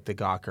 like the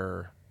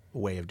Gawker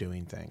way of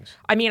doing things.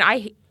 I mean,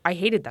 I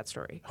hated that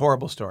story.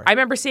 Horrible story. I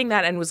remember seeing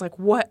that and was like,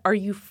 "What are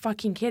you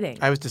fucking kidding?"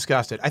 I was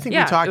disgusted. I think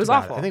Yeah, we talked it was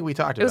about awful. it. I think we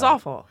talked about it. It was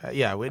awful.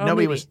 Yeah, Oh,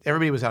 nobody maybe.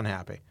 everybody was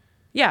unhappy.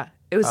 Yeah,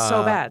 it was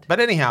so bad. But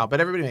anyhow,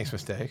 everybody makes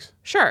mistakes.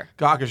 Sure.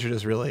 Gawkers are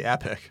just really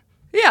epic.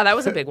 Yeah, that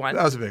was a big one.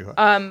 That was a big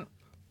one.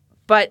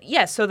 But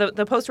yes, so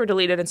the posts were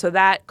deleted, and so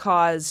that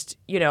caused,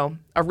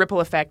 a ripple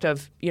effect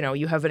of,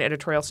 you have an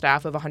editorial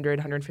staff of 100,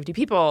 150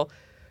 people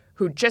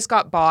who just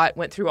got bought,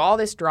 went through all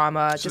this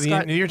drama. So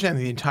you're saying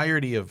the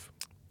entirety of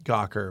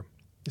Gawker,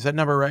 is that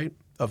number right?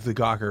 Of the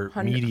Gawker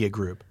media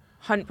group?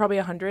 Probably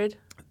 100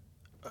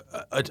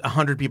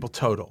 100 people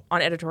total.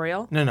 on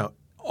editorial. No.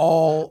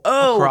 All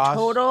across?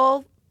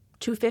 Total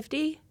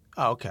 250?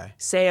 Oh, okay.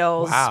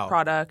 Sales, Wow.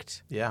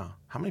 product, Yeah.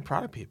 How many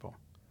product people?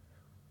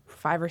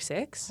 5 or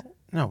 6?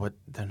 No, but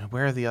then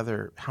where are the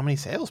other, how many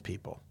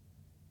salespeople?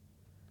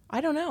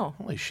 I don't know.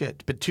 Holy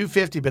shit. But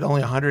 250, but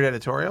only 100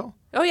 editorial?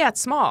 Oh, yeah,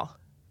 it's small.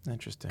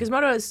 Interesting.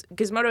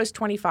 Gizmodo is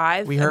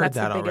 25. We and heard that's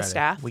that the already. biggest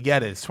staff. We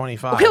get it. It's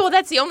 25. Okay, well,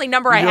 that's the only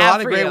number I You do have a lot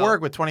of for great you.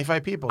 work with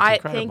 25 people. It's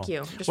incredible. Thank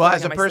you. Just well, rolling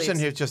as a up my person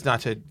sleeves. who's just not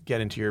to get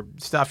into your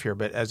stuff here,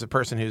 but as a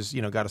person who's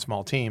got a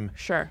small team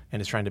Sure.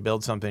 and is trying to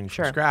build something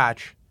Sure. from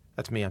scratch,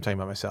 that's me. I'm talking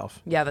about myself.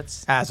 Yeah,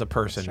 that's As a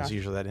person, Sure. is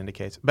usually that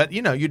indicates. But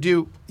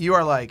you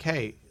are like,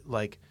 hey,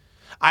 like,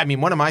 I mean,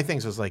 one of my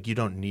things was like, you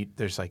don't need.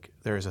 There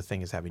is a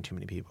thing as having too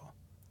many people.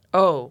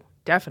 Oh,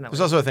 definitely.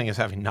 There's also a thing as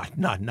having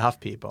not enough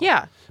people.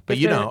 Yeah. But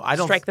You have to I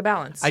don't strike the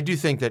balance. I do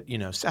think that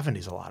 70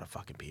 is a lot of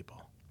fucking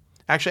people.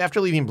 Actually, after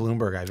leaving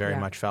Bloomberg, I very Yeah.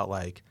 much felt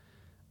like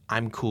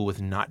I'm cool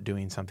with not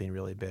doing something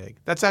really big.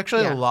 That's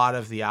actually Yeah. a lot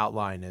of the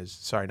outline is.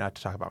 Sorry, not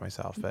to talk about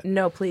myself, but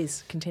No,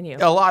 please continue.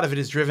 a lot of it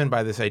is driven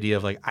by this idea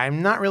of like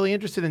I'm not really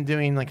interested in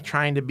doing like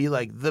trying to be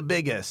like the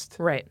biggest.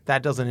 Right.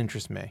 That doesn't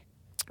interest me.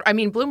 I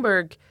mean,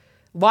 Bloomberg,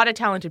 a lot of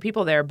talented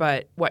people there,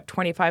 but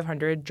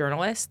 2,500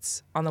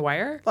 journalists on the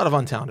wire? A lot of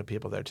untalented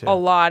people there too. A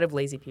lot of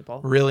lazy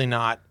people. Really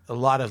not a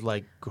lot of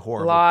like A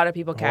horrible. lot of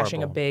people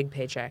cashing a horrible. big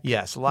paycheck.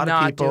 Yes, a lot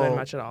Not of people doing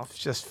much at all.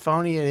 Just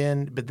phoning it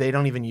in, but they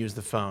don't even use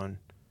the phone.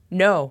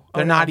 No.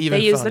 They're Oh, not no. even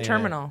They use the phoning it in.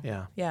 terminal.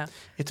 Yeah. Yeah.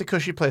 It's a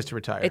cushy place to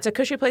retire. It's a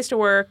cushy place to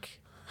work.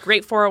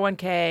 Great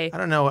 401k. I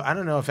don't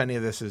know if any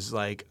of this is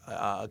like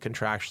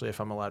contractually if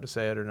I'm allowed to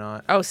say it or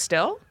not. Oh,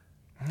 still?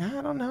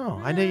 I don't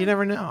know. I know you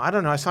never know. I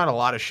don't know. I saw a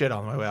lot of shit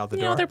on my way out the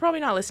door. They're probably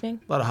not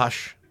listening. A lot of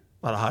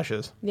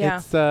hushes. Yeah.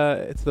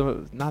 It's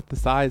not the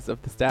size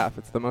of the staff;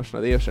 it's the motion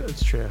of the ocean.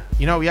 It's true.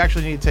 We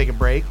actually need to take a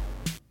break.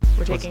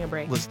 We're taking a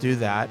break. Let's do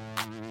that,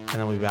 and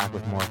then we'll be back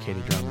with more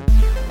Katie Drummond.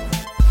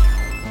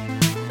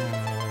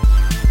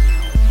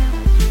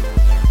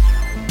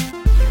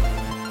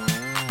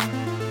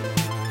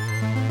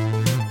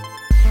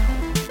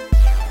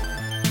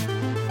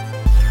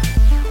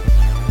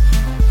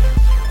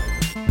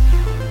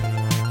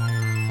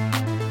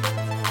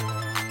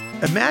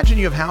 Imagine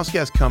you have house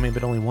guests coming,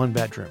 but only one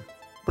bedroom.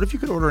 What if you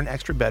could order an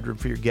extra bedroom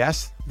for your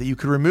guests that you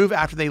could remove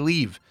after they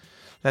leave?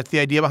 That's the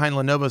idea behind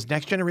Lenovo's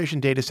next-generation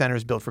data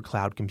centers built for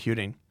cloud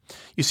computing.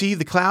 You see,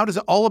 the cloud is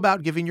all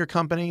about giving your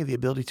company the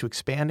ability to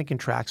expand and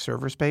contract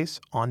server space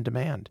on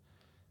demand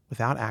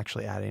without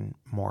actually adding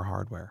more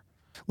hardware.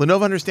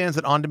 Lenovo understands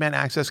that on-demand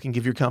access can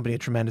give your company a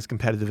tremendous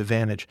competitive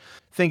advantage.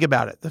 Think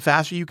about it. The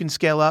faster you can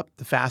scale up,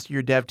 the faster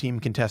your dev team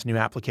can test new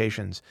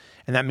applications.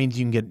 And that means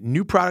you can get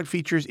new product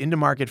features into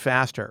market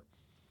faster.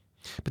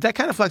 But that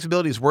kind of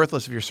flexibility is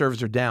worthless if your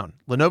servers are down.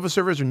 Lenovo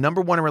servers are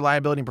number one in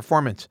reliability and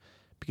performance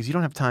because you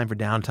don't have time for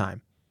downtime.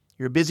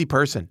 You're a busy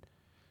person.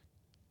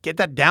 Get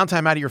that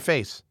downtime out of your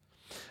face.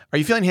 Are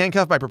you feeling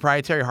handcuffed by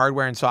proprietary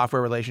hardware and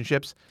software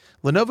relationships?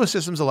 Lenovo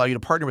systems allow you to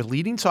partner with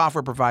leading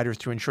software providers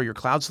to ensure your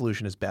cloud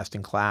solution is best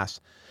in class.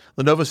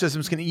 Lenovo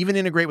systems can even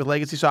integrate with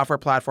legacy software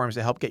platforms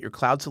to help get your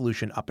cloud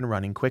solution up and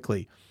running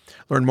quickly.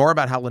 Learn more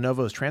about how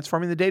Lenovo is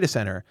transforming the data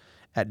center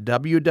at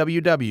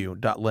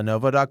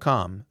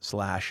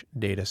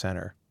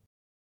www.lenovo.com/datacenter.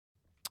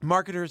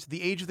 Marketers,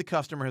 the age of the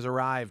customer has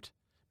arrived.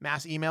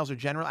 Mass emails or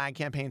general ad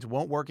campaigns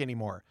won't work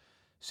anymore.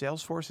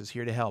 Salesforce is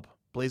here to help.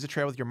 Blaze a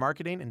trail with your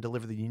marketing and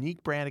deliver the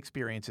unique brand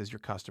experiences your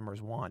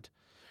customers want.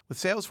 With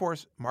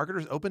Salesforce,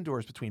 marketers open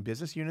doors between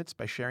business units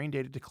by sharing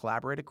data to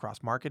collaborate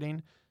across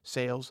marketing,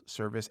 sales,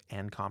 service,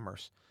 and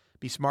commerce.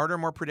 Be smarter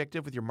and more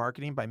predictive with your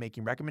marketing by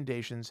making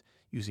recommendations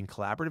using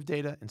collaborative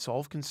data and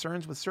solve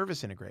concerns with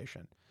service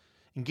integration.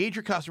 Engage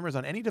your customers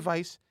on any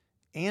device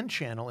and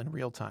channel in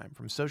real time,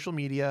 from social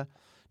media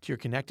to your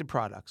connected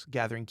products,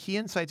 gathering key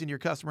insights into your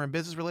customer and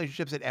business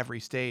relationships at every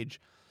stage.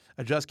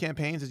 Adjust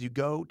campaigns as you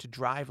go to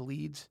drive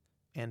leads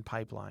and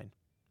pipeline.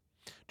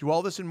 Do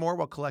all this and more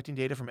while collecting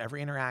data from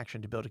every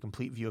interaction to build a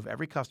complete view of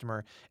every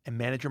customer and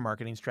manage your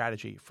marketing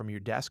strategy from your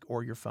desk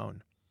or your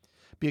phone.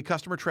 Be a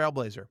customer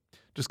trailblazer.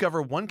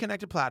 Discover one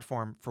connected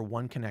platform for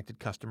one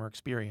connected customer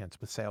experience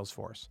with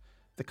Salesforce,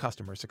 the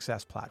customer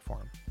success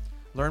platform.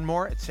 Learn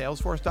more at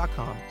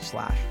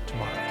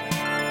salesforce.com/tomorrow.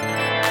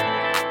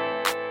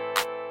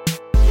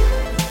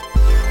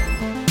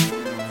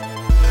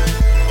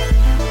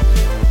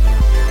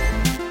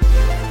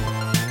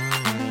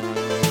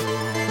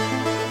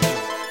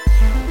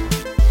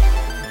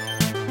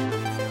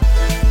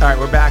 All right,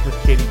 we're back with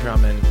Katie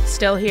Drummond.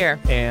 Still here.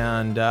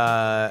 And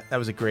that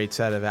was a great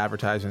set of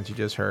advertisements you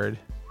just heard.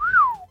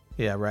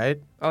 Yeah,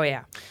 right? Oh,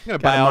 yeah. I'm going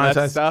to buy all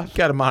that stuff.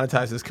 Got to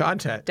monetize this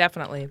content.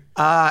 Definitely.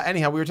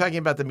 Anyhow, we were talking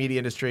about the media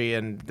industry,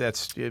 and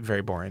that's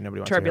very boring.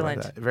 Nobody wants to hear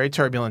about that. Very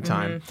turbulent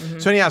time.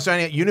 So anyhow,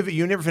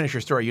 you never finished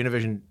your story.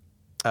 Univision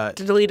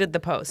deleted the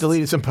post.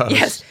 Deleted some posts.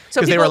 Yes.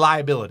 Because they were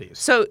liabilities.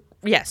 So,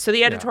 yes. So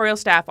the editorial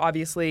staff,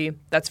 obviously,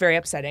 that's very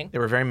upsetting. They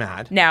were very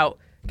mad. Now,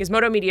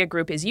 Gizmodo Media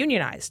Group is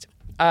unionized.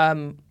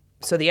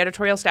 So the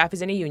editorial staff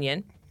is in a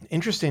union.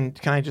 Interesting.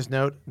 Can I just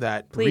note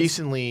that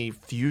recently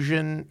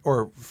Fusion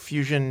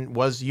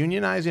was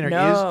unionizing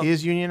or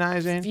is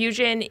unionizing?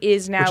 Fusion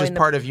is now which is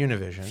part of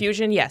Univision.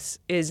 Fusion, yes,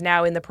 is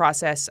now in the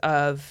process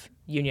of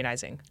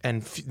unionizing.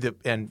 And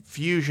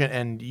Fusion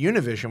and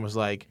Univision was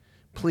like,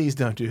 please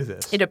don't do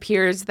this. It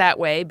appears that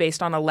way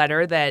based on a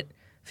letter that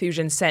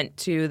Fusion sent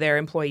to their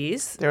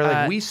employees. They're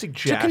like, we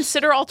suggest to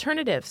consider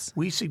alternatives.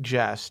 We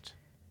suggest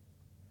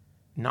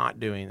not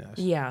doing this.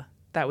 Yeah,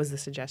 that was the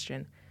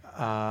suggestion.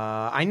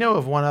 I know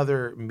of one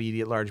other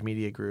large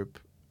media group.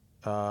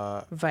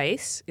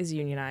 Vice is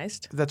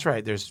unionized. That's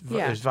right. There's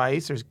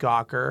Vice. There's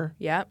Gawker.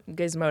 Yeah,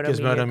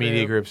 Gizmodo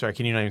Media Group. Sorry,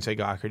 can you not even say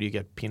Gawker? Do you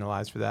get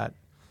penalized for that?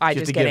 I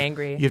just get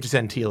angry. You have to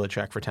send Teal a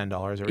check for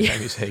 $10 every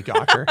time you say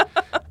Gawker.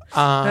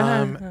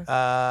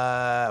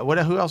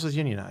 Who else is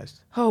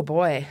unionized? Oh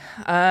boy.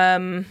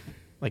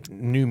 Like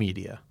new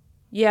media.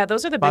 Yeah,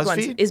 those are the big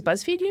ones. Is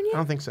BuzzFeed union? I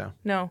don't think so.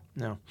 No.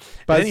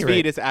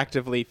 BuzzFeed is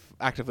actively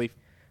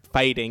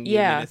fighting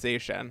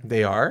unionization.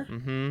 They are?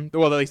 Mm-hmm.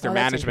 Well, at least their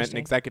management and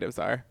executives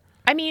are.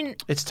 I mean,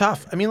 it's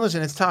tough. I mean,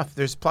 listen, it's tough.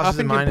 There's pluses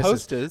and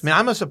minuses. I mean,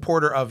 I'm a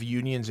supporter of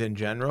unions in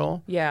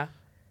general. Yeah.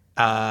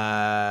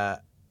 I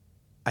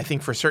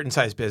think for a certain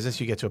size business,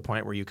 you get to a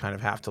point where you kind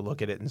of have to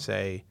look at it and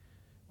say,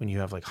 when you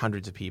have like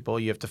hundreds of people,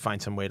 you have to find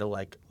some way to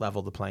like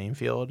level the playing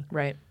field.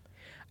 Right.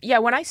 Yeah,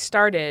 when I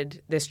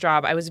started this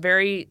job, I was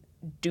very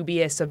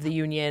dubious of the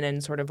union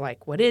and sort of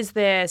like, what is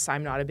this?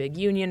 I'm not a big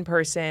union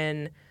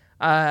person.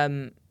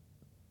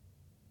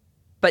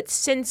 But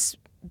since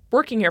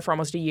working here for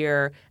almost a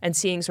year and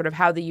seeing sort of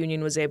how the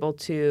union was able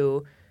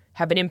to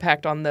have an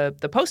impact on the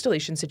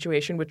post-deletion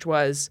situation, which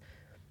was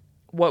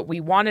what we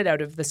wanted out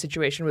of the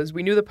situation, was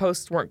we knew the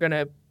posts weren't going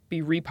to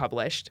be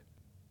republished.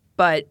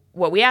 But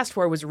what we asked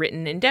for was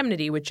written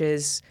indemnity, which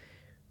is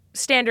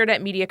standard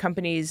at media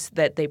companies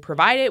that they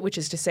provide it, which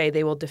is to say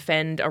they will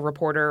defend a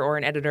reporter or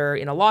an editor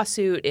in a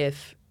lawsuit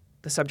if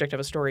the subject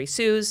of a story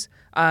sues.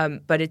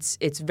 But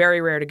it's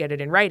very rare to get it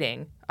in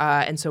writing.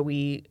 And so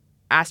we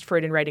asked for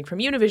it in writing from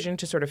Univision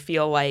to sort of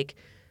feel like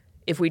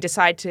if we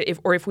decide to,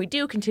 if we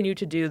do continue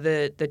to do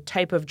the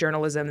type of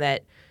journalism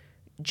that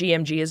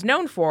GMG is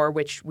known for,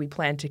 which we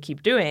plan to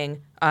keep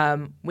doing,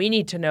 we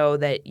need to know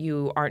that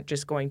you aren't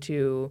just going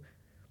to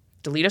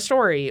delete a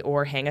story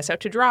or hang us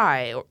out to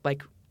dry.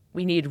 Like,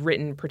 we need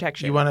written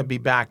protection. You want to be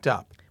backed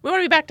up. We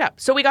want to be backed up.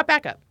 So we got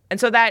backup. And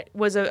so that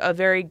was a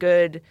very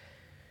good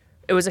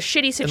 – it was a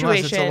shitty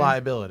situation. Unless it's a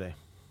liability.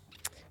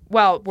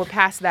 Well, we're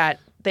past that.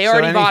 They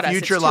already bought us.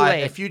 It's too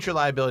late. Future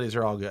liabilities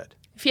are all good.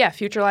 Yeah,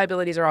 future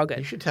liabilities are all good.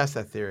 You should test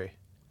that theory.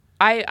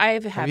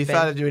 I have you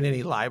thought of doing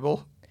any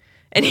libel?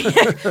 You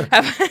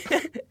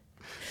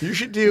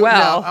should do –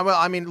 well, no,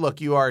 I mean,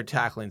 look, you are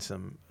tackling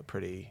some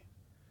pretty –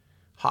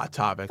 hot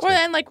topics. Well,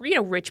 and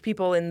rich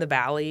people in the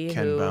Valley.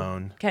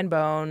 Ken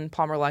Bone,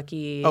 Palmer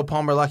Luckey. Oh,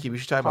 Palmer Luckey. We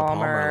should talk about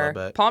Palmer a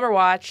little bit. Palmer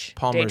Watch,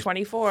 Day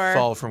 24.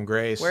 Fall from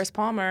Grace. Where's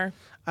Palmer?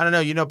 I don't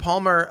know.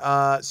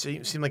 Palmer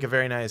seemed like a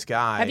very nice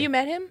guy. Have you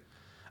met him?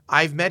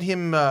 I've met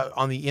him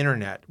on the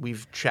internet.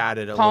 We've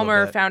chatted a little bit.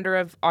 Palmer, founder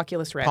of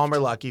Oculus Rift. Palmer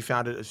Luckey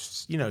founded,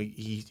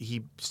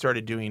 he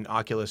started doing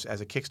Oculus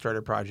as a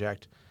Kickstarter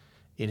project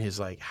in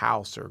his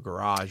house or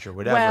garage or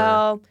whatever.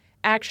 Well,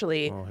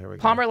 actually,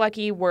 Palmer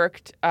Luckey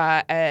worked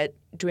at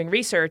doing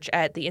research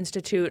at the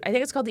Institute. I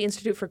think it's called the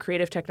Institute for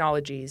Creative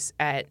Technologies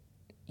at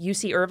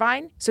UC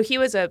Irvine. So he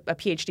was a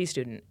PhD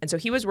student. And so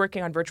he was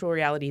working on virtual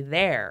reality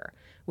there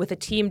with a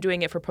team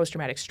doing it for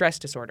post-traumatic stress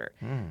disorder.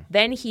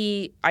 Then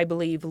he, I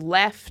believe,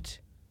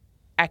 left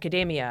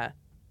academia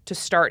to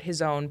start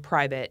his own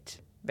private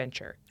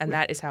venture. And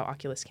that is how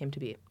Oculus came to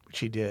be. Which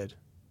he did.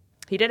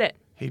 He did it.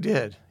 He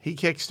did. He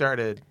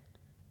kickstarted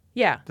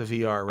the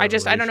VR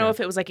revolution. I don't know if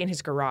it was in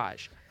his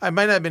garage. It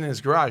might not have been in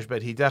his garage,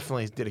 but he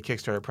definitely did a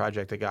Kickstarter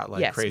project that got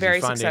crazy very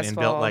funding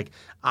successful. And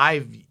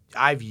built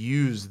I've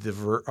used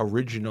the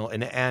original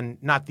and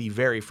not the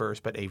very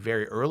first, but a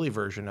very early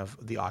version of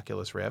the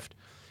Oculus Rift,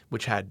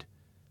 which had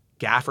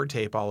gaffer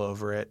tape all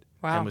over it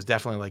Wow. and was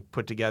definitely like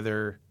put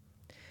together.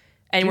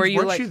 And Dude, were you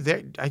weren't like you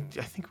there? I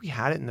think we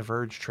had it in the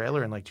Verge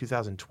trailer in like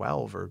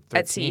 2012 or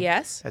 13.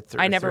 at CES?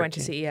 I never went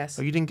to 13. CES.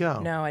 Oh, you didn't go?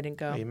 No, I didn't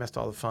go. Oh, you missed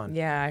all the fun.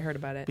 Yeah, I heard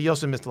about it. But you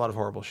also missed a lot of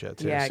horrible shit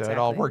too. Yeah, so it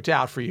all exactly. worked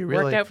out for you,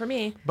 really. Worked out for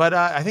me. But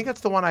I think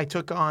that's the one I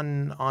took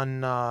on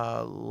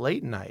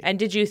late night. And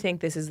did you think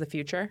this is the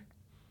future?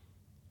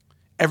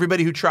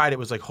 Everybody who tried it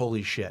was like,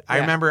 holy shit. I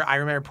Yeah.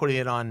 remember putting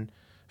it on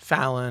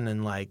Fallon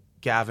and like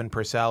Gavin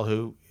Purcell,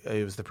 who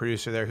was the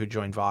producer there who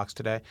joined Vox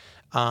today.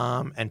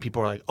 And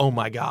people were like, oh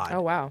my God.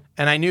 Oh, wow.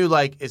 And I knew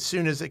like as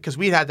soon as because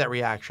we had that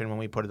reaction when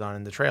we put it on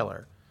in the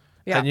trailer.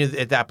 Yeah. I knew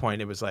at that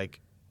point it was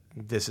like,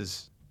 this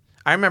is.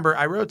 I remember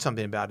I wrote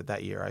something about it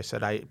that year. I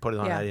said I put it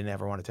on. Yeah. I didn't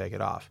ever want to take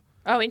it off.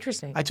 Oh,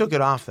 interesting. I took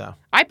it off though.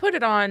 I put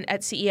it on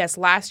at CES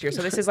last year,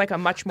 so this is like a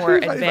much more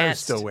If I was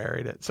advanced still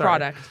wearing it. Sorry.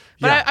 product.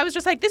 But Yeah. I was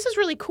just like, this is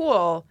really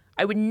cool.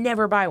 I would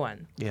never buy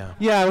one. Yeah.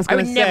 Yeah, I was I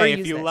going would to never say, if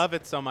use you it. love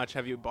it so much,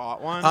 have you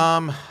bought one?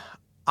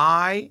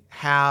 I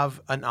have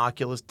an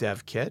Oculus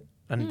dev kit,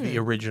 Hmm. the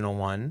original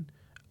one.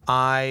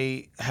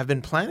 I have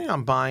been planning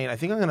on buying. I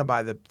think I'm going to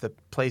buy the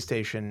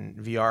PlayStation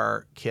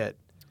VR kit.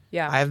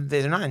 Yeah.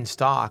 They're not in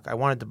stock. I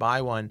wanted to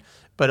buy one,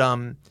 but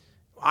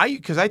I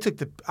used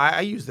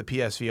the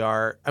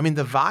PSVR. I mean,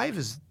 the Vive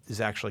is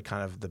actually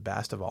kind of the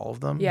best of all of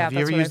them. Yeah, Have you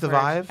that's ever what used I've the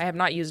heard. Vive? I have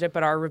not used it,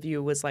 but our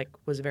review was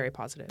very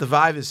positive. The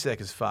Vive is sick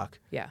as fuck.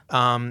 Yeah.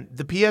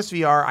 The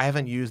PSVR, I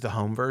haven't used the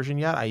home version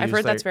yet. I've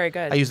heard that's very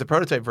good. I used the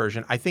prototype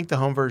version. I think the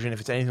home version, if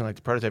it's anything like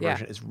the prototype Yeah.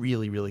 version, is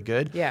really, really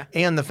good. Yeah.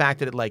 And the fact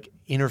that it like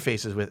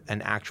interfaces with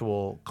an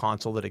actual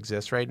console that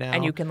exists right now.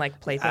 And you can like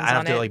play things I don't on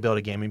have to it. like build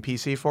a gaming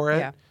PC for it.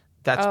 Yeah.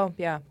 That's Oh,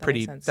 yeah. That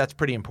pretty. makes sense. That's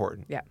pretty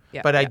important. Yeah.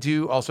 Yeah. But yeah. I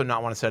do also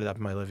not want to set it up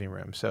in my living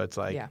room. So it's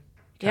like. Yeah.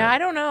 Yeah, I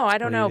don't know. I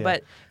don't know,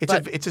 but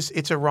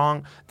It's a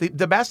wrong.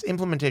 The best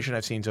implementation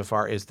I've seen so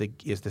far is the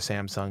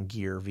Samsung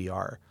Gear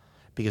VR,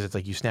 because it's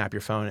like you snap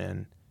your phone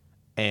in,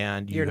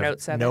 and you Your have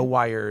Note 7. no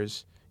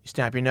wires. You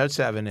snap your Note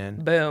 7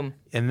 in, boom.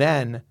 and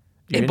then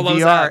you're It in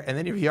blows VR, up. and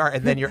then your VR,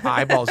 and then your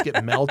eyeballs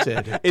get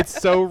melted. it's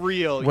so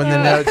real. When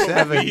the Note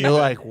 7, you're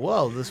like,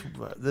 whoa,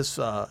 this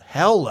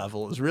hell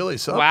level is really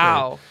something.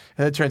 Wow.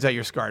 And it turns out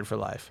you're scarred for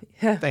life.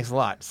 Thanks a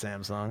lot,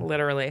 Samsung.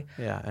 Literally.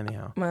 Yeah.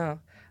 Anyhow,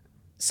 Well,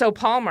 so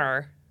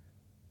Palmer,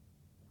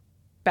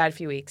 bad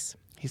few weeks.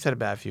 he's had a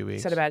bad few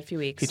weeks. Said a bad few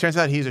weeks. He turns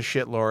out he's a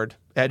shitlord,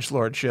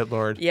 edgelord,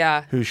 shitlord.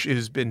 Yeah.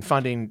 Who's been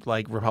funding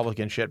like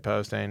Republican shit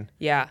posting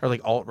Yeah. or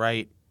like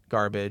alt-right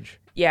garbage,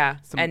 Yeah.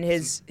 Some- And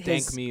his some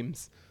dank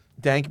memes.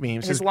 dank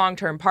memes. his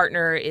long-term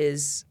partner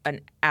is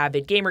an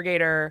avid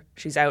Gamergator.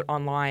 She's out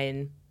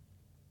online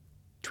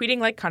tweeting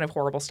like kind of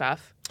horrible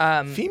stuff.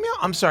 Female.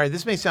 I'm sorry,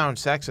 this may sound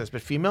sexist,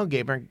 but female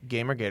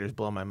gamer gators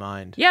blow my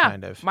mind. Yeah.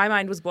 kind of. My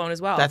mind was blown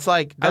as well. That's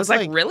like I was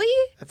like, really?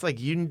 That's like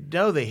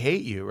they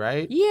hate you,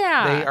 right?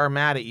 Yeah. They are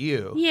mad at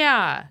you.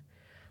 Yeah.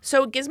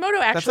 So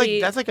Gizmodo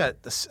actually. That's like a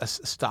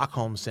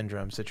Stockholm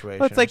syndrome situation.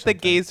 Well, it's like or the something.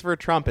 gays for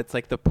Trump. It's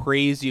like the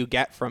praise you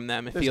get from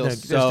them. It feels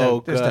there's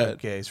so There's no good.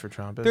 gays for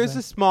Trump. Is There's there?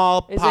 a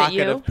small Is it pocket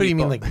you? of What do you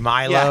mean, people. like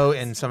Milo Yeah.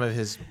 and some of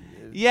his?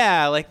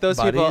 Yeah, like those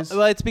buddies? people.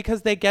 Well, it's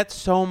because they get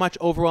so much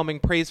overwhelming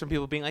praise from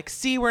people being like,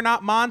 "See, we're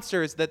not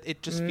monsters." That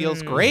it just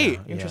feels great.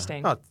 Yeah.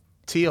 Interesting. Oh,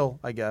 Teal,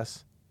 I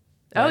guess.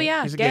 Oh, Right?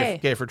 yeah, he's a gay.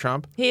 gay for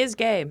Trump. He is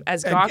gay,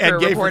 as And- Gawker and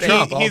gay for reported.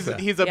 Trump. He's Also.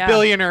 he's a Yeah.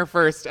 billionaire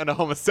first and a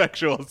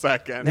homosexual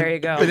second. There you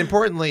go. But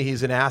importantly,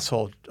 he's an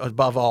asshole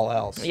above all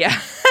else. Yeah.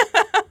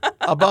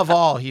 Above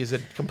all, he's a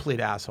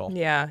complete asshole.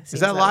 Yeah. Is seems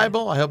that way.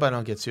 liable? I hope I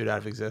don't get sued out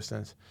of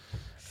existence.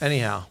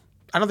 Anyhow,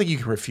 I don't think you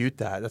can refute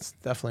that. That's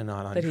definitely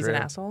not untrue. That he's an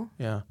asshole?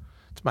 Yeah.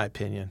 It's my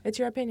opinion. It's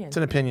your opinion. It's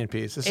an opinion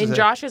piece. This In is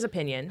Josh's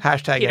opinion,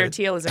 hashtag Peter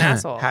Thiel is an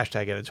asshole.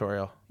 Hashtag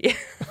editorial. Yeah.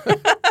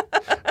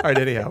 All right,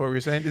 anyhow, what were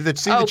we saying? The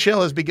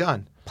chill has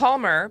begun.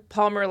 Palmer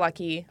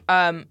Luckey,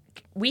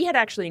 we had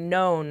actually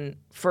known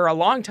for a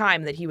long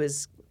time that he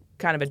was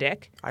kind of a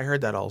dick, I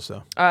heard that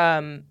also.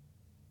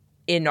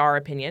 in our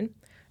opinion.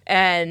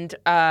 And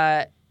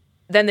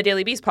then the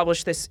Daily Beast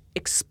published this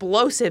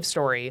explosive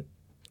story.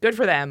 Good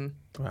for them.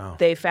 Wow.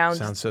 They found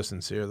Sounds so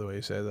sincere the way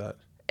you say that.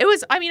 it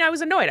was. I mean, I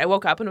was annoyed. I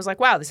woke up and was like,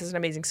 "Wow, this is an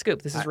amazing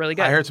scoop. This is really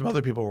good." I heard some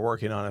other people were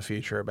working on a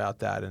feature about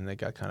that, and they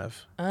got kind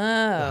of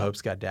the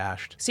hopes got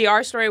dashed. See,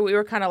 our story, we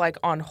were kind of like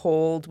on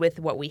hold with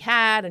what we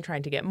had and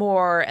trying to get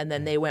more, and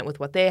then they went with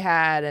what they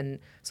had, and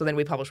so then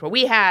we published what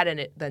we had,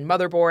 and then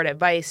Motherboard at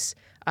Vice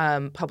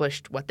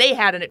published what they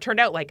had, and it turned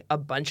out like a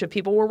bunch of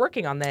people were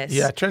working on this.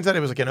 Yeah, it turns out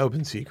it was like an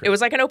open secret. It was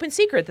like an open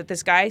secret that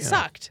this guy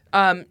sucked.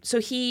 So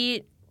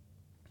he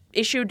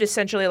issued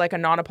essentially like a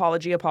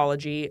non-apology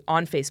apology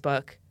on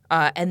Facebook,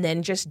 and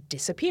then just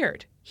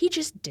disappeared. He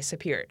just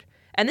disappeared.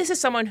 And this is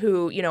someone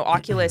who,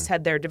 Oculus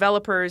had their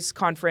developers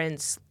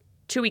conference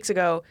 2 weeks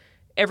ago.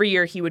 Every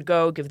year he would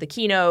go give the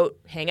keynote,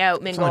 hang out,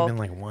 It's mingle. only been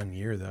like 1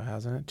 year though,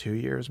 hasn't it? 2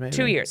 years maybe?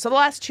 2 years. So the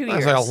last 2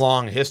 years. That's like a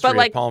long history But,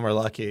 like, of Palmer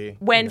Luckey.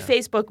 When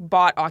Facebook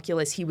bought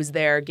Oculus, he was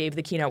there, gave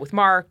the keynote with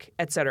Mark,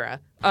 etc.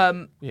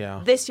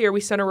 Yeah. This year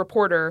we sent a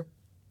reporter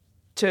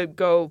to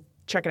go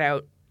check it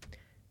out.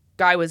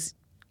 Guy was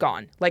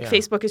gone. Like Yeah.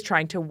 Facebook is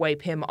trying to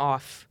wipe him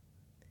off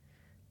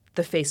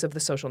the face of the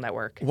social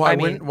network. Why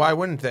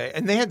wouldn't they?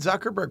 And they had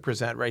Zuckerberg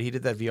present, right? He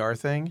did that VR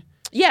thing.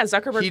 Yeah,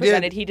 Zuckerberg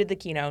presented. He did the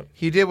keynote.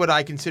 He did what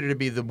I consider to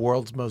be the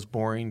world's most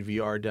boring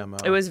VR demo.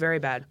 It was very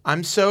bad.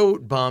 I'm so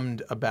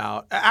bummed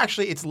about.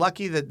 Actually, it's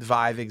lucky that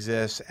Vive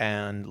exists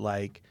and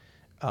like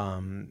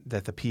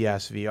that the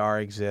PS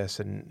VR exists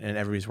and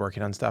everybody's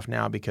working on stuff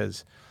now,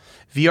 because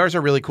VR is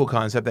a really cool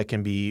concept that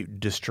can be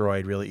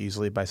destroyed really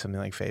easily by something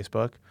like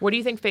Facebook. What do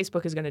you think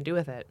Facebook is going to do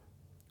with it?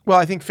 Well,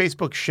 I think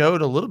Facebook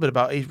showed a little bit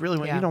about it really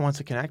wants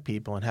to connect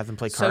people and have them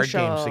play card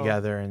games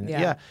together and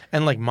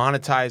and like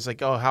monetize,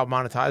 like, oh, how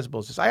monetizable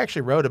is this? I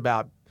actually wrote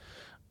about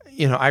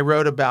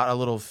a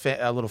little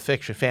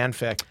fiction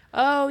fanfic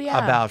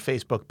about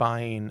Facebook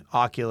buying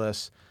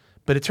Oculus,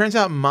 but it turns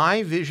out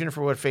my vision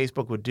for what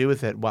Facebook would do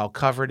with it while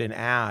covered in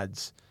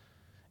ads,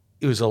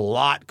 it was a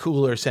lot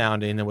cooler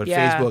sounding than what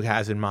Facebook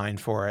has in mind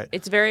for it.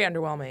 It's very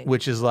underwhelming.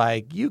 Which is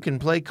like, you can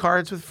play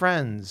cards with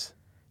friends.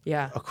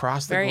 Yeah.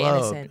 Across the Very globe.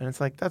 innocent. And it's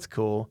like, that's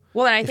cool.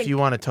 Well, and I if think you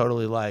want a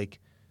totally like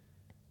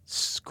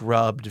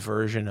scrubbed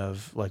version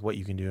of like what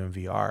you can do in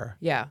VR.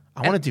 Yeah.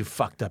 I want to do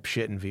fucked up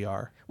shit in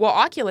VR. Well,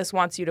 Oculus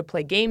wants you to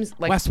play games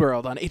like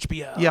Westworld on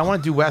HBO. Yeah, I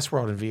want to do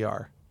Westworld in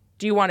VR.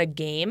 Do you want a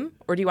game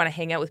or do you want to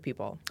hang out with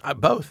people?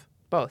 Both.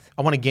 Both.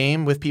 I want a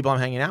game with people I'm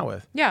hanging out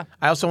with. Yeah.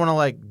 I also want to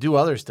like do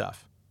other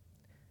stuff.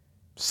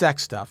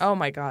 Sex stuff. Oh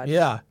my God.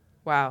 Yeah.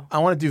 Wow. I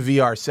want to do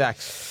VR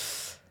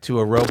sex to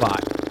a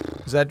robot.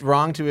 Is that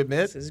wrong to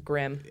admit? This is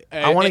grim.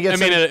 I want to get.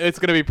 It's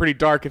going to be pretty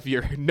dark if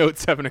your Note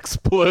 7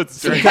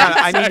 explodes.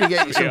 I need to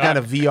get some kind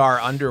of VR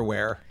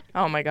underwear.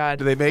 Oh my God.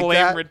 Do they make Flame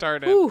that?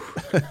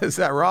 retardant. Is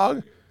that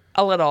wrong?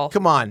 A little.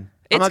 Come on.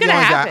 It's I'm not the gonna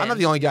only happen. guy. I'm not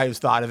the only guy who's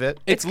thought of it.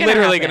 It's gonna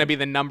literally happen. going to be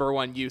the number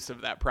one use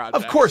of that project.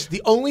 Of course,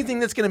 the only thing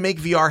that's going to make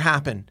VR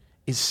happen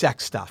is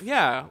sex stuff.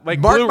 Yeah, like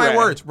Mark Blu-ray. my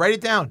words. Write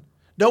it down.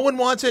 No one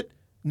wants it.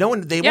 No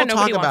one. They won't talk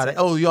nobody about wants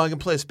it. Oh, I can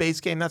play a space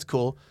game. That's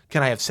cool.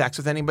 Can I have sex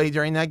with anybody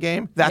during that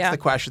game? That's Yeah. the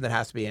question that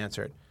has to be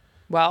answered.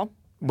 Well,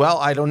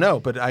 I don't know,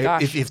 but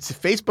Gosh. if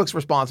Facebook's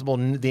responsible,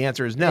 the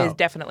answer is no. it is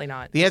definitely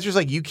not. The answer is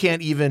like, you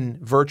can't even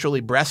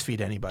virtually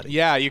breastfeed anybody.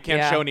 Yeah, you can't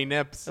Yeah. show any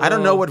nips. I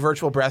don't know what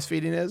virtual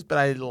breastfeeding is, but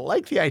I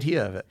like the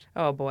idea of it.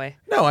 Oh boy.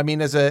 No, I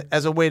mean as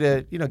a way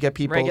to get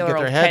people Regular get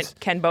old their heads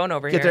Ken Bone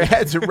over get here. their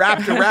heads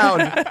wrapped around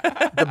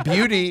the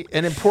beauty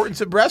and importance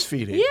of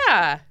breastfeeding.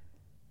 Yeah.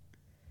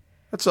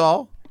 That's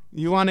all.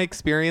 You want to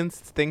experience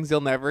things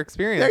you'll never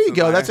experience. There you in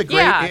go. life. That's a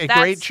great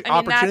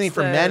opportunity that's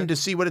for men to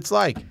see what it's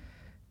like.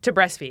 To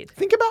breastfeed.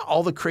 Think about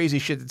all the crazy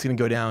shit that's going to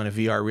go down if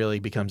VR really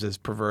becomes as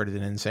perverted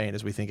and insane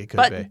as we think it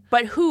could be.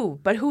 But who?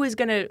 But who is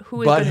gonna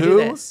do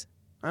this?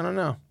 I don't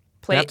know.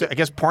 Play- I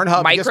guess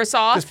Pornhub.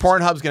 Microsoft? Because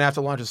Pornhub's going to have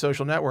to launch a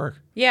social network.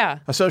 Yeah.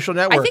 A social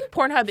network. I think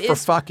Pornhub for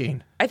is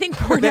fucking. I think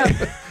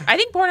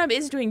Pornhub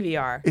is doing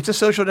VR. It's a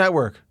social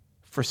network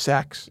for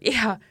sex.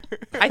 Yeah.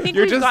 I think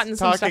You're we've just gotten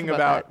some talking stuff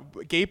about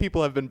that. gay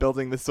people have been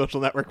building this social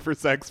network for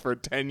sex for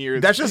 10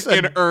 years. That's just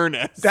in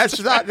earnest. That's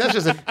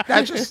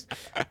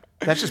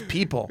just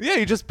people. Yeah,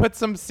 you just put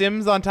some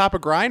Sims on top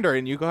of Grindr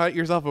and you got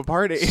yourself a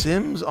party.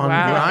 Sims on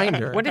Wow.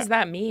 Grindr. What does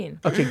that mean?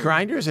 Okay,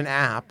 Grindr is an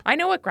app. I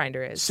know what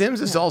Grindr is. Sims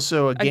is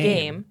also a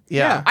game.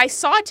 Yeah. I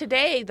saw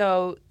today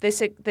though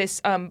this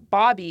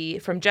Bobby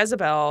from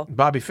Jezebel.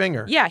 Bobby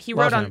Finger. Yeah, he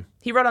Love wrote him.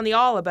 on the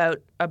All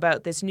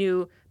about this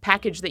new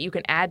package that you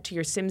can add to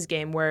your Sims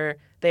game where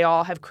they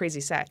all have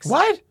crazy sex.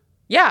 What?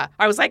 Yeah,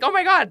 I was like, oh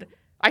my God,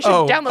 I should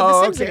download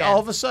the Sims again. All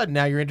of a sudden,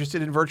 now you're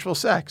interested in virtual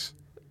sex.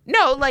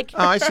 No, like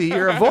Oh, I see.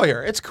 You're a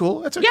voyeur. It's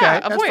cool. It's okay. Yeah,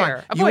 a That's voyeur,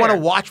 fine. a You want to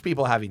voyeur. watch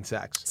people having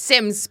sex.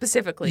 Sims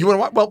specifically. You want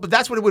to watch? Well, but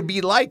that's what it would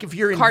be like if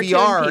you're in Cartoon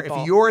VR.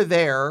 people. If you're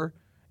there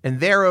and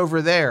they're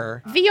over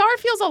there. VR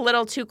feels a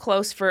little too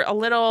close for a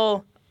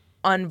little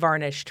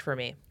unvarnished for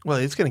me. Well,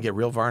 it's going to get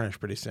real varnished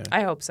pretty soon.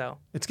 I hope so.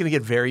 It's going to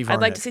get very varnished.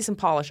 I'd like to see some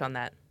polish on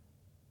that.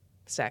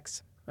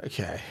 Sex.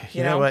 Okay. You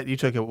You know know? what? You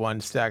took it one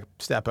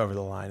step over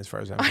the line as far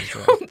as I'm I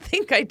concerned. don't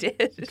think I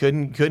did.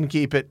 Couldn't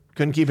keep it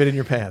in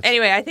your pants.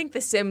 Anyway, I think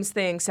the Sims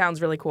thing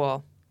sounds really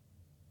cool.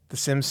 The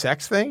Sims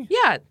sex thing?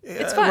 Yeah,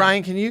 it's fun.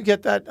 Ryan, can you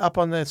get that up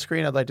on the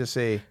screen? I'd like to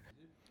see.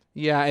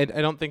 Yeah, I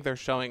don't think they're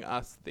showing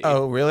us the.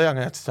 Oh, really? I'm going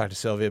to have to talk to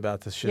Sylvia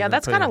about this shit. Yeah,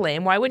 that's kind of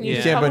lame. Why wouldn't you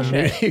Yeah. just publish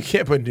it? You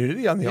can't put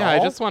nudity on the Yeah, I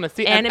all? just want to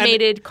see and-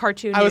 Animated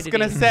cartoon I was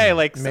nudity. gonna say,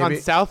 like on Maybe-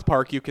 South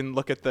Park, you can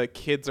look at the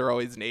kids are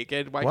always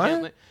naked. Why What?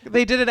 can't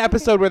they did an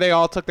episode where they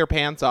all took their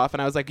pants off,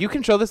 and I was like, you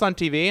can show this on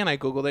TV, and I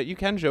googled it. You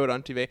can show it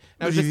on TV. And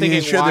I was just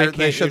thinking, why can't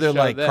they show you their show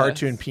like this?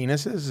 cartoon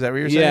penises? Is that what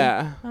you're saying?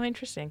 Yeah, Oh,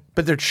 interesting.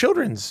 But they're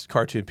children's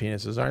cartoon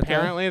penises, aren't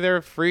apparently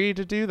they're free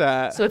to do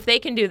that. So if they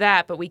can do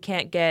that, but we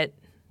can't get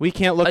we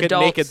can't look adults-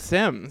 at naked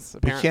Sims. they? We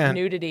Apparently. can't.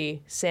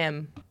 nudity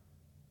sim,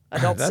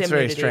 adult That's sim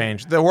very nudity.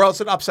 strange. The world's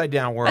an upside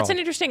down world. That's an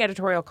interesting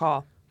editorial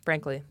call,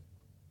 frankly.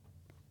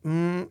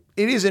 It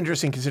is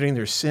interesting considering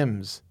they're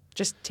Sims.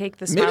 Just take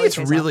the Maybe smiley it's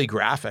face really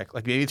graphic.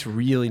 Like maybe it's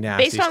really off.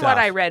 nasty Based on stuff. what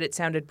I read, it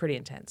sounded pretty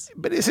intense.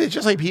 But is it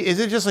just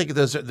like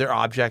those their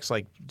objects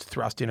like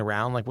thrusting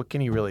around? Like what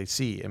can you really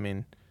see? I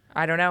mean,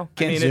 I don't know.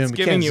 can't I mean, zoom, it's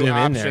giving can't you zoom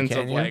in there, options can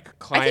of you? like I think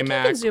you can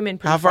climax. zoom in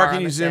pretty How far on can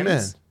The you zoom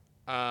Sims.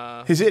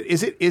 Is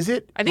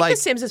it? I think like,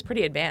 The Sims is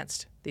pretty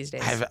advanced these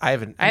days. I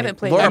haven't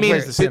played. Laura I mean,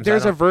 plays The Sims.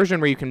 there's a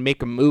version where you can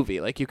make a movie.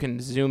 Like you can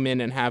zoom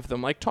in and have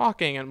them like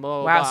talking and blah,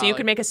 blah, Wow, blah. so you like,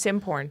 can make a sim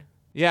porn.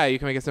 Yeah, you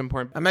can make a sim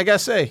porn. I gotta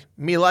say,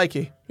 me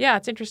likey. Yeah,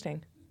 it's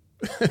interesting.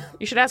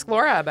 You should ask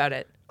Laura about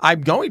it.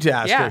 I'm going to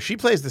ask Yeah. her. She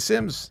plays The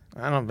Sims.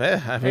 I don't know.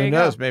 Who you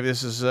knows? go. Maybe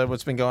this is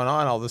what's been going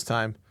on all this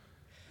time.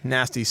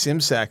 Nasty Sim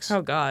sex.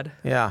 Oh, God.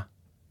 Yeah. I'm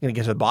gonna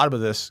get to the bottom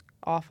of this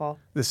Awful.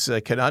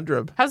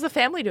 conundrum. How's the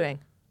family doing?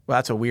 Well,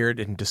 that's a weird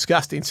and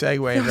disgusting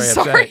segue and very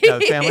Sorry. upsetting.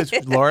 The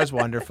family's Laura's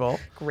wonderful.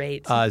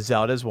 Great.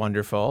 Zelda's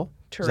wonderful.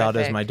 Zelda's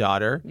Terrific. my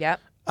daughter. Yep.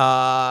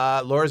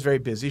 Laura's very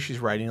busy. She's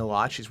writing a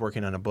lot. She's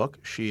working on a book.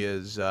 She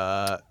is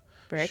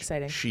Very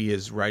exciting. She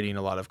is writing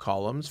a lot of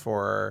columns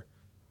for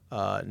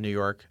New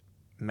York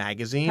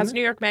Magazine. How's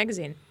New York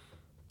Magazine?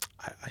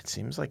 It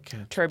seems like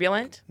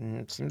Turbulent?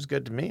 it seems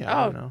good to me.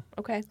 I don't know.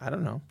 Okay. I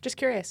don't know. Just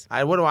curious.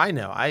 What do I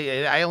know?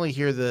 I only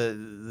hear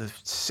the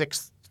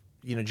sixth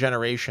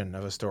generation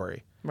of a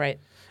story, Right.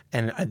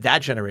 and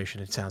that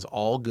generation it sounds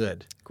all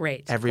good.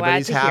 Great.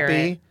 Everybody's Glad to hear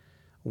happy, it.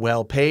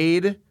 well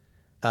paid,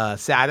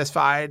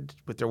 satisfied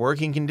with their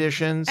working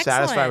conditions,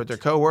 satisfied with their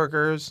Excellent.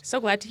 coworkers. So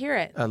glad to hear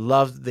it.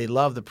 They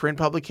love the print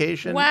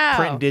publication. Wow.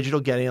 Print and digital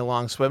getting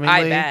along swimmingly.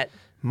 I bet.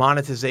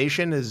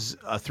 Monetization is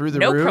through the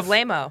No roof.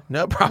 problemo.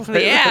 No problem.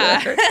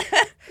 Yeah.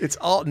 It's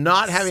all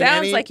not having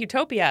Sounds any. like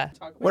utopia.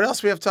 What else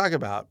do we have to talk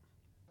about?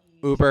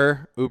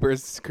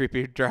 Uber's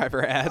creepy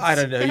driver ads. I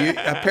don't know.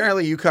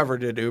 Apparently you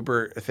covered an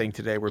Uber thing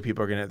today where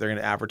people they're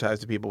gonna advertise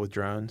to people with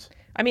drones.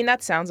 I mean,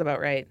 that sounds about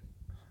right.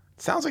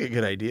 Sounds like a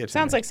good idea.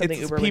 Sounds like something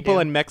It's Uber people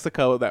would do. in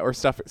Mexico that were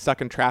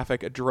stuck in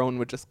traffic. A drone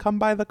would just come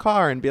by the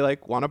car and be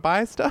like, "Want to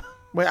buy stuff?"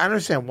 Wait, I don't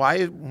understand. Why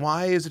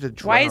is it a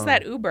drone? Why is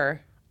that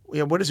Uber?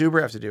 Yeah, what does Uber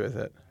have to do with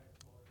it?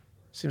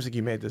 Seems like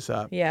you made this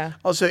up. Yeah.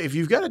 Also, if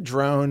you've got a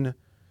drone,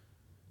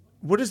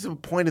 what is the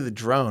point of the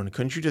drone?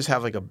 Couldn't you just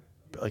have like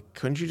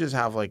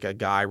a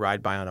guy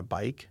ride by on a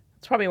bike?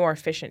 It's probably more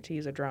efficient to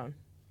use a drone.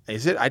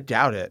 Is it? I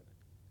doubt it.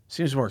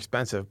 Seems more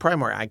expensive. Probably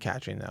more eye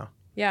catching though.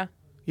 Yeah.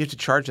 You have to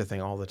charge the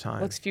thing all the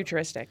time. Looks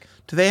futuristic.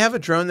 Do they have a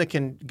drone that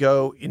can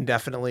go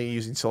indefinitely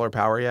using solar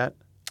power yet?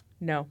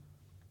 No.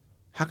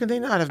 How can they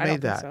not have I made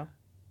don't that? think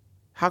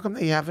How come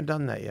they haven't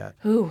done that yet?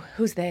 so.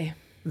 Who's they?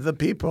 The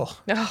people.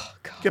 Oh,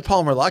 God. Get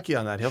Palmer Lucky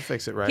on that. He'll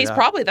fix it right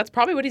up. That's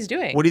probably what he's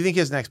doing. What do you think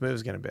his next move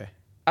is going to be?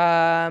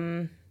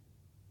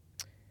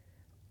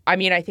 I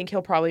mean, I think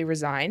he'll probably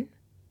resign.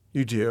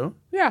 You do?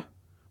 Yeah.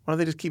 Why don't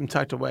they just keep him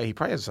tucked away? He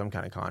probably has some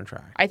kind of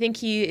contract. I think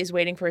he is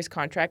waiting for his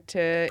contract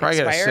to Probably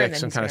expire. got a and sick, then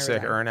some he's kind of gonna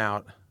sick resign. earn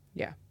out,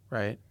 Yeah.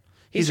 right?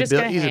 He's just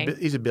gonna hang.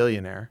 He's a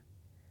billionaire.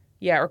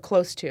 Yeah, or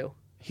close to.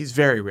 He's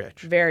very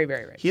rich. Very,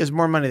 very rich. He has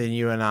more money than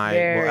you and I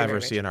Very, will ever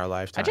very see rich. in our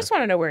lifetime. I just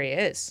want to know where he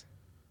is.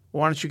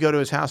 Why don't you go to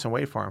his house and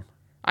wait for him?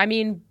 I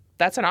mean,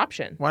 that's an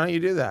option. Why don't you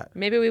do that?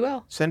 Maybe we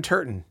will. Send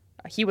Turton.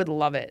 He would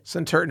love it.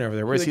 Send Turton over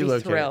there. Where's would he be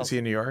located? thrilled. Is he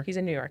in New York? He's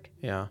in New York.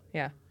 Yeah.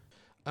 Yeah.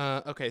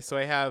 Okay, so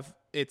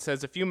it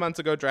says a few months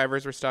ago,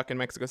 drivers were stuck in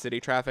Mexico City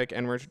traffic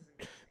and were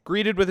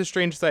greeted with a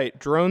strange sight: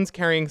 drones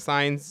carrying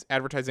signs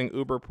advertising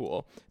Uber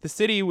Pool. The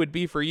city would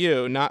be for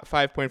you, not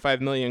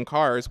 5.5 million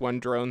cars, one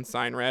drone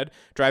sign read.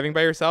 Driving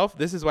by yourself?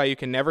 This is why you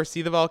can never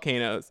see the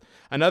volcanoes.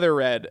 Another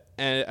read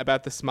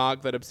about the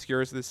smog that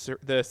obscures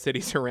the city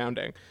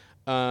surrounding.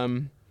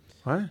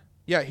 What?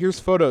 Yeah, here's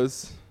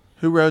photos.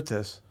 Who wrote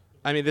this?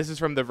 I mean, this is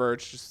from The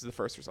Verge. This is the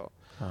first result.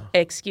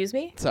 Excuse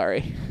me?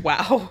 Sorry.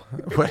 Wow.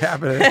 What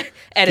happened?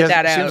 Edit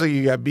that out. Seems like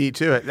you got beat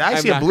to it. I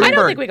see a not- Bloomberg. I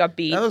don't think we got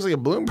beat. That looks like a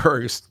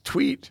Bloomberg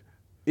tweet.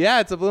 Yeah,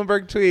 it's a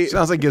Bloomberg tweet.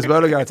 Sounds like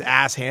Gizmodo got its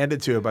ass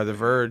handed to it by The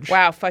Verge.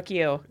 Wow, fuck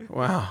you.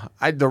 Wow.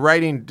 The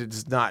writing did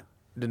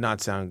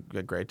not sound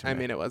great to me. I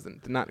mean, it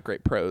wasn't not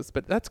great prose,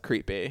 but that's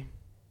creepy.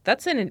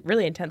 That's a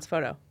really intense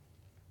photo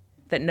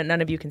that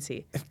none of you can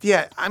see.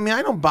 yeah. I mean,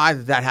 I don't buy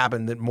that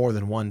happened more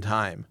than one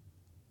time.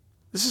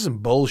 This is some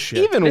bullshit.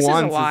 Even This is a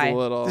once is lie. a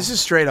little. This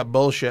is straight up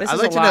bullshit. This I'd is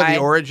like a to know lie. the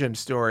origin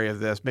story of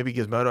this. Maybe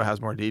Gizmodo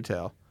has more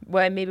detail.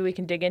 Well, maybe we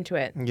can dig into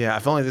it. Yeah,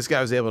 if only this guy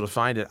was able to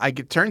find it.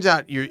 It turns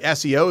out your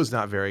SEO is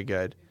not very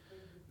good.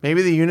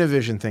 Maybe the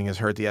Univision thing has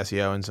hurt the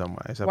SEO in some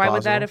way. Is that Why would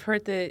possible? that have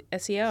hurt the I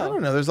SEO?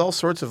 don't know. There's all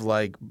sorts of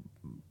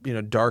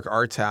dark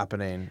arts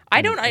happening.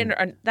 I don't.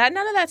 That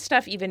none of that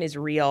stuff even is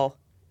real.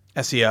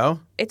 SEO,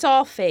 It's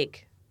all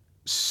fake.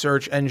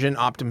 search engine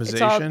optimization.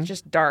 It's all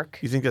just dark.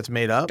 You think that's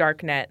made up?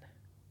 Dark net.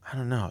 I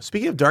don't know.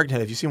 Speaking of Darknet,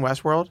 have you seen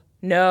Westworld?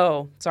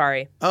 No,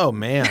 sorry. Oh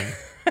man,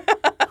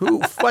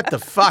 what the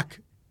fuck?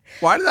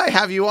 Why did I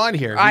have you on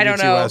here? if you I didn't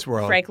don't know. see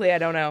Westworld? Frankly, I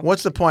don't know.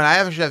 What's the point? I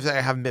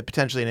have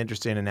potentially an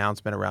interesting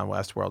announcement around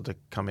Westworld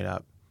coming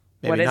up.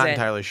 Maybe What is not it?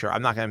 entirely sure.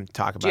 I'm not going to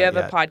talk about Do you have it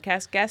a yet.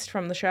 podcast guest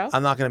from the show?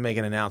 I'm not going to make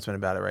an announcement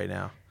about it right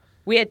now.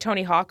 We had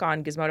Tony Hawk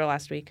on Gizmodo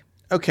last week.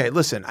 Okay,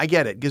 listen, I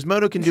get it.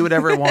 Gizmodo can do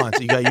whatever it wants.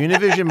 You got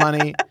Univision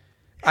money.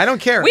 I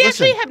don't care. We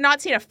Listen, actually have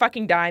not seen a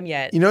fucking dime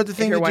yet. You know what the if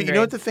thing? you're You know wondering.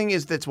 what the thing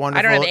is that's wonderful.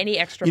 I don't have any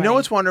extra You know money.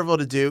 what's wonderful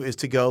to do is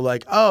to go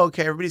like, oh,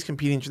 okay, everybody's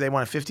competing. They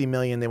want 50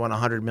 million. They want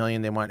 100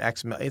 million. They want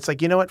X million. It's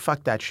like, you know what?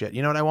 Fuck that shit.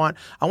 You know what I want?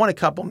 I want a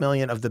couple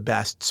million of the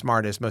best,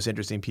 smartest, most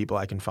interesting people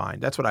I can find.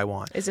 That's what I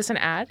want. Is this an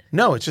ad?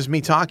 No, it's just me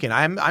talking.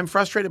 I'm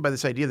frustrated by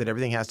this idea that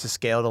everything has to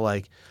scale to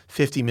like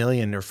 50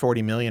 million or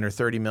 40 million or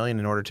 30 million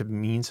in order to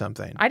mean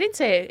something. I didn't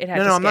say it had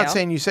No, to I'm not scale.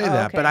 saying you say Oh,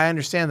 that, okay. but I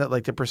understand that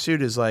like the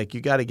pursuit is like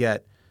you got to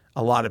get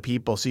a lot of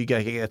people, so you got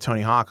to get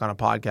Tony Hawk on a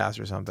podcast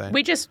or something.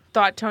 We just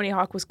thought Tony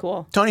Hawk was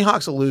cool. Tony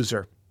Hawk's a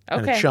loser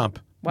and a Okay. chump.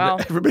 Well,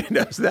 Everybody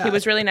knows that. He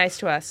was really nice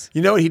to us.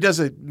 You know what? He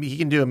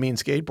can do a mean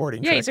skateboarding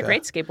Yeah, trick, he's a though.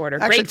 great skateboarder.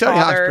 Actually, Great Tony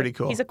Hawk's father. pretty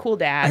cool. He's a cool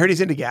dad. I heard he's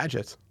into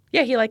gadgets.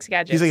 Yeah, he likes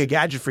gadgets. He's like a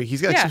gadget freak.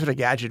 He's got like Yeah. some sort of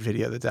gadget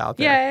video that's out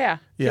there. yeah.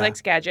 He Yeah.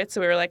 likes gadgets.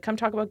 So we were like, come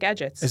talk about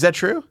gadgets. Is that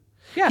true?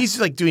 Yeah. He's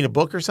like doing a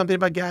book or something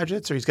about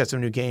gadgets, or he's got some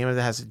new game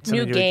that has something New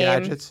to do with game.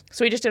 gadgets.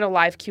 So we just did a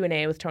live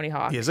Q&A with Tony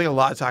Hawk. Yeah, there's like a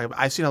lot to talk about.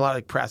 I've seen a lot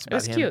of press about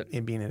was cute.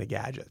 him being into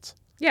gadgets.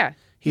 Yeah.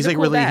 He's a like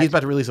cool really dad. he's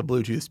about to release a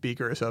Bluetooth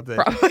speaker or something.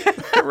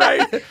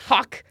 Right?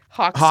 Hawk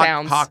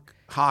sounds.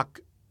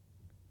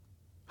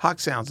 Hawk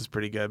sounds is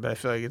pretty good, but I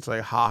feel like it's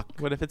like Hawk.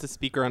 What if it's a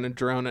speaker on a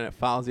drone and it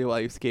follows you while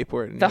you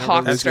skateboard? And The you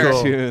never lose Hawkster. your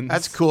Cool. tunes?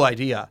 That's a cool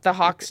idea. The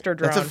Hawkster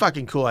drone. That's a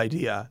fucking cool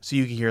idea. So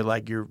you can hear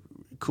like your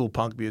cool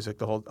punk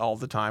music all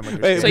the time when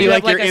you're Wait, So be you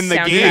like have, like, you're a in the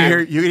soundtrack. game.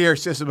 you can hear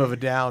System of a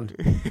Down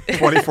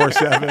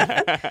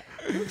 24/7.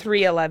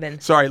 311.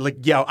 Sorry, like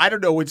I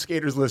don't know what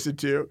skaters listen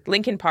to.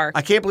 Lincoln Park.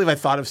 I can't believe I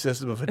thought of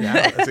System of a Down.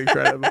 That's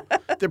incredible.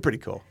 They're pretty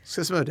cool.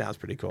 System of a Down's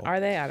pretty cool. Are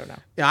they? I don't know.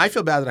 Yeah, I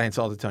feel bad that I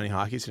insulted Tony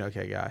Hawk. He's an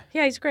okay guy.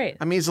 Yeah, he's great.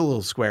 I mean, he's a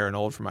little square and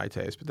old for my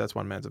taste, but that's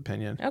one man's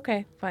opinion.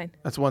 Okay, fine.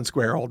 That's one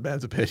square old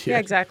man's opinion. Yeah,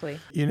 exactly.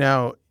 You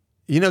know,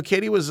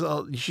 Katie was.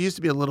 She used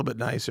to be a little bit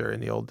nicer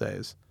in the old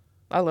days.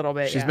 A little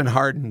bit, She's yeah. been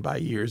hardened by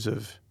years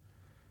of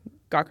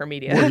Gawker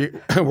Media.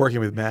 working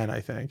with men, I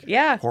think.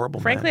 Yeah.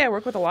 Horrible Frankly, men. I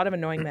work with a lot of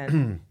annoying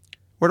men.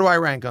 Where do I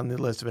rank on the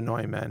list of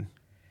annoying men?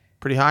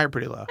 Pretty high or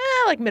pretty low?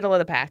 Like middle of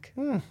the pack.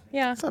 Yeah.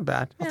 That's not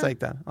bad. I'll take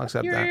that. I'll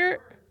accept that.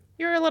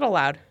 You're a little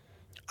loud.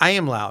 I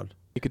am loud.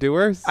 You could do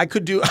worse. I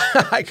could do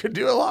I could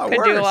do a lot Could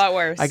worse. do a lot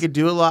worse. I could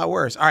do a lot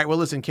worse. All right, well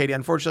listen, Katie,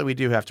 unfortunately we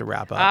do have to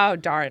wrap up. Oh,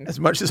 darn. As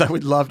much as I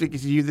would love to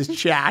continue this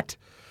chat,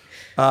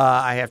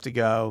 I have to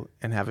go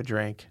and have a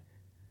drink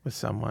with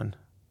someone.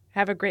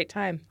 Have a great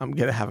time. I'm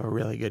going to have a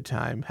really good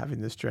time having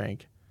this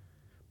drink.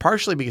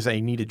 Partially because I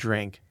need a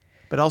drink,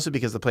 but also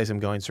because the place I'm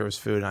going serves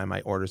food and I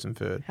might order some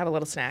food. Have a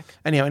little snack.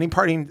 Anyhow, any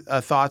parting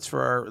thoughts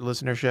for our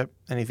listenership?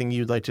 Anything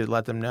you'd like to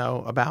let them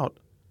know about?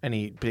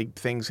 Any big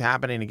things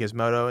happening at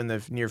Gizmodo in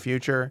the near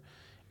future?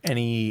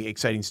 Any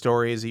exciting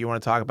stories that you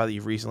want to talk about that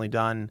you've recently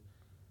done?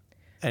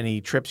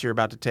 Any trips you're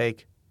about to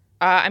take?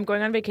 I'm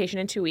going on vacation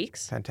in 2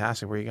 weeks.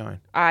 Fantastic. Where are you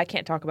going? I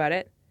can't talk about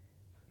it.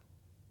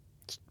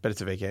 But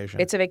it's a vacation.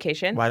 It's a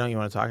vacation. Why don't you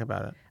want to talk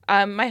about it?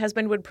 My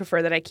husband would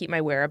prefer that I keep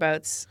my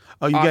whereabouts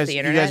Oh, you off guys, the you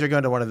internet. guys are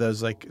going to one of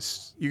those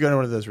you're going to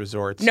one of those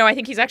resorts. No, I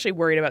think he's actually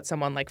worried about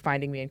someone like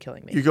finding me and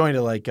killing me. You're going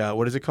to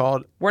what is it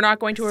called? We're not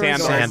going to a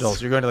Sandals. resort.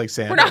 Sandals. You're going to We're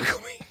Sandals. not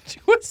going to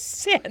a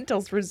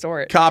Sandals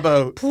resort.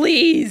 Cabo.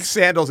 Please.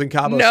 Sandals in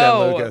Cabo San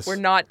No, Lucas. we're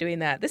not doing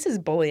that. This is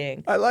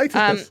bullying. I like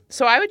this.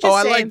 So I would just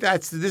I say like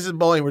that. This is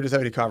bullying. We're just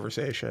having a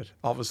conversation.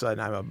 All of a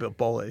sudden, I'm a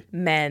bully.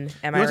 men.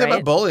 Am You I want to talk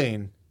right? about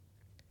bullying?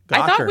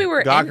 I thought we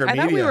were. Gawker I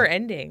thought we Media. were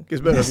ending.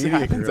 Gizmodo This Media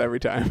happens Group. every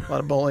time. A lot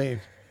of bullying.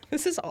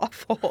 This is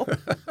awful. All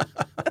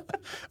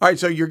right,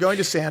 so you're going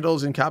to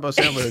Sandals in Cabo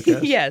San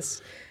Lucas.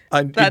 Yes,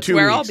 In that's 2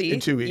 where weeks. I'll be.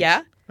 In 2 weeks.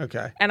 Yeah,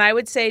 Okay. and I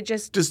would say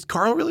just Does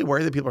Carl really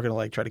worry that people are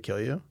going to try to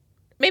kill you?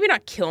 maybe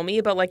not kill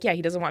me, but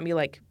he doesn't want me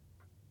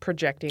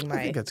projecting my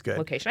I think that's good.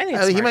 location. I think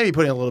it's He smart. might be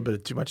putting a little bit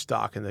of too much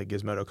stock in the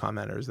Gizmodo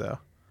commenters, though.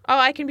 Oh,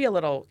 I can be a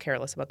little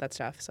careless about that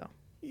stuff. So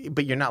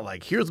But you're not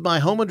like, here's my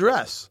home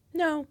address.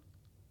 no,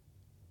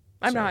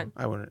 I'm So, not.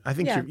 I wouldn't. I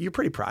think Yeah. you're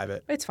pretty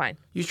private. It's fine.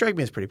 You strike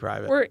me as pretty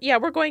private.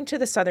 We're going to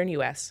the southern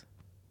U.S.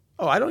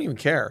 Oh, I don't even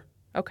care.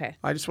 Okay.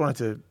 I just wanted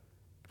to.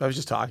 I was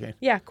just talking.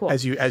 Yeah. Cool.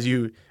 As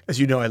you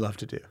know, I love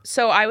to do.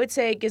 So I would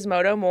say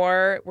Gizmodo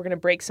more. We're gonna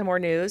break some more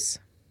news.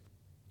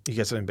 You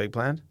got something big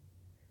planned?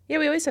 Yeah,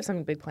 we always have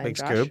something big planned. Big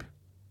Josh. scoop?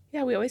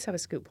 Yeah, we always have a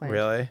scoop planned.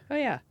 Really? Oh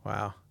yeah.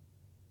 Wow.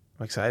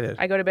 I'm excited.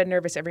 I go to bed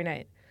nervous every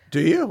night. Do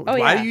you? Oh,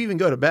 Why yeah. do you even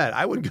go to bed?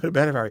 I wouldn't go to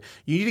bed if I were.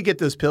 You need to get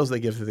those pills they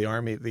give to the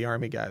army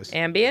guys.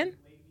 Ambien,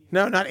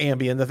 No, not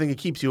Ambien, the thing that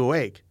keeps you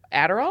awake.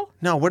 Adderall.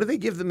 No, what do they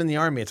give them in the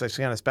army? It's like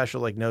some kind of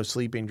special, no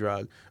sleeping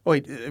drug. Oh,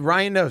 wait,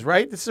 Ryan knows,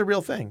 right? This is a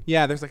real thing.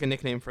 Yeah, there's a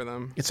nickname for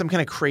them. It's some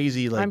kind of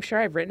crazy, I'm sure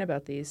I've written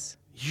about these.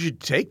 you should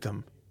take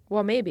them.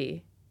 Well,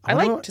 maybe. I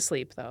wonder like what- to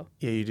sleep though.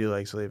 Yeah, you do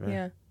like sleeping.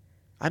 Yeah.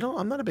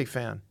 I'm not a big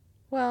fan.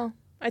 Well,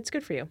 it's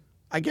good for you.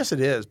 I guess it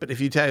is, but if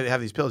you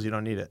have these pills, you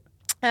don't need it.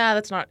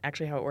 That's not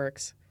actually how it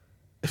works.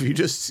 If you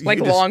just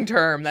Long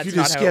term, if that's you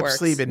not just how skip it works.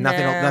 sleep and Nah.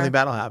 nothing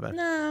bad will happen.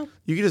 No.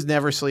 You can just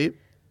never sleep.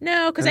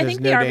 No, because And I there's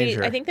think no the army.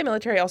 danger. I think the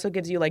military also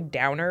gives you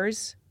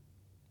downers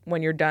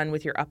when you're done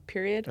with your up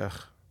period. Ugh,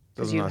 'Cause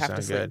doesn't you not have sound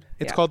to sleep. good.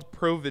 It's Yeah. called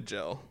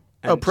Provigil.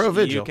 Oh, And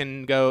Provigil. You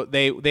can go.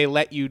 They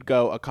let you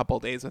go a couple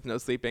days with no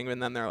sleeping,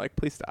 and then they're like,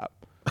 please stop.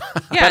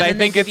 Yeah, I and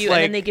think it's and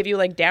like- then they give you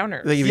like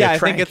downers. They give you Yeah, a I think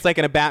trank. it's like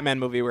in a Batman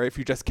movie where if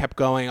you just kept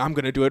going, I'm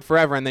going to do it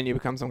forever, and then you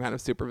become some kind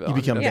of supervillain. You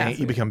become Yeah. Bane.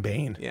 You become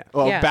Bane. Yeah.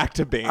 Well, Yeah. back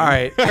to Bane. All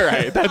right. All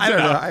right. That's I don't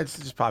enough. know. It's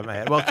just popped in my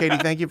head. Well, Katie,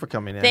 thank you for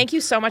coming in. Thank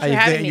you so much for I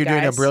having think me, you're doing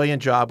a guys.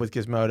 brilliant job with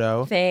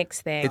Gizmodo.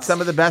 Thanks. It's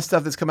some of the best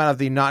stuff that's come out of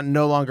the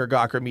no longer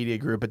Gawker Media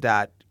Group, but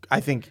that I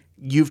think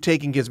you've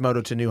taken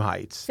Gizmodo to new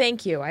heights.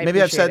 Thank you. I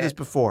Maybe I've said appreciate this it.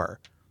 before,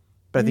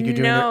 but I think you're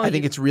doing No, it. I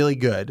think it's really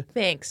good.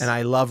 Thanks. And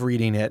I love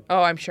reading it.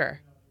 Oh, I'm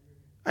sure.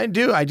 I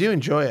do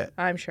enjoy it.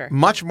 I'm sure.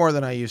 Much more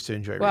than I used to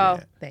enjoy Well,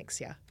 reading it. thanks.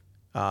 Yeah.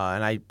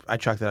 And I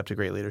chalk that up to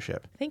great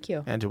leadership Thank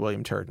you. and to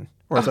William Turton,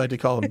 or as I like to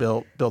call him,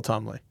 Bill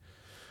Tumley.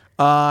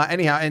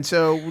 Anyhow, and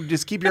so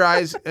just keep your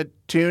eyes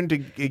tuned to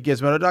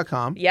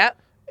Gizmodo.com. Yep.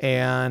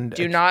 And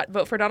Do not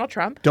vote for Donald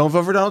Trump. don't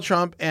vote for Donald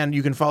Trump. And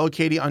you can follow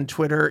Katie on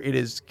Twitter. It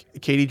is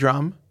Katie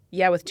Drum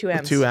Yeah, with two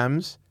M's. with 2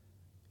 M's.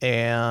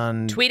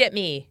 And Tweet at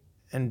me,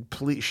 and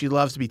please, she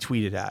loves to be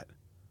tweeted at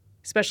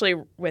especially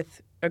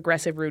with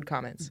aggressive, rude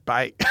comments.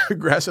 by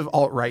aggressive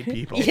alt-right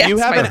people. Yeah. If you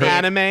Yes, have my an favorite.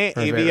 anime,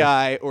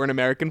 AVI, or an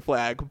American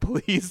flag,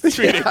 please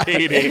tweet at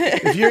Katie.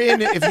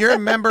 If you're a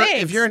member,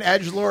 Thanks. if you're an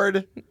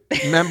edgelord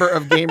member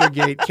of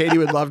Gamergate, Katie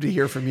would love to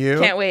hear from you.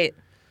 Can't wait.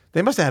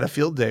 They must have had a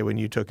field day when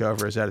you took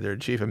over as editor in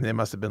chief. I mean, they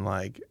must have been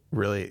like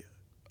really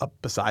up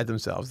beside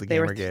themselves. The They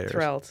were Gamergaters.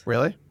 thrilled.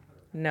 Really?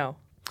 No.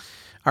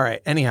 All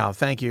right. Anyhow,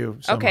 thank you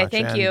so much. Okay,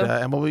 thank you.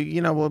 And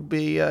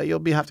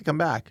you'll have to come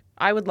back.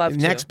 I would love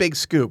Next to. big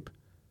scoop.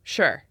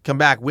 Sure. Come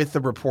back with the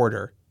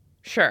reporter,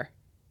 Sure.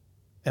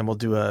 and we'll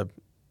do a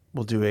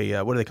what do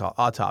they call it?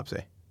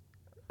 Autopsy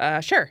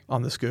Sure.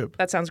 on the scoop.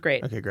 That sounds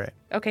great. Okay, great.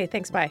 Okay,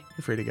 thanks. Bye.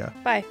 You're free to go.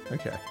 Bye.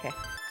 Okay. Okay.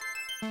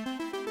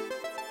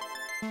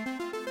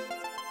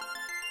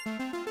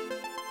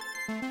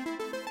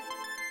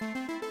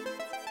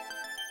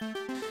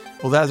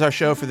 Well, that is our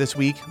show for this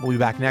week. We'll be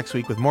back next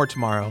week with more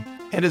tomorrow.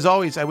 And as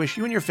always, I wish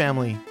you and your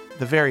family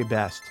the very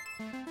best.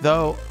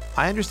 Though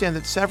I understand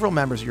that several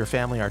members of your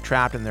family are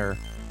trapped in their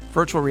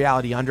virtual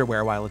reality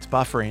underwear while it's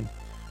buffering,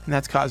 and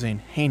that's causing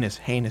heinous,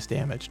 heinous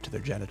damage to their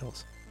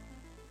genitals.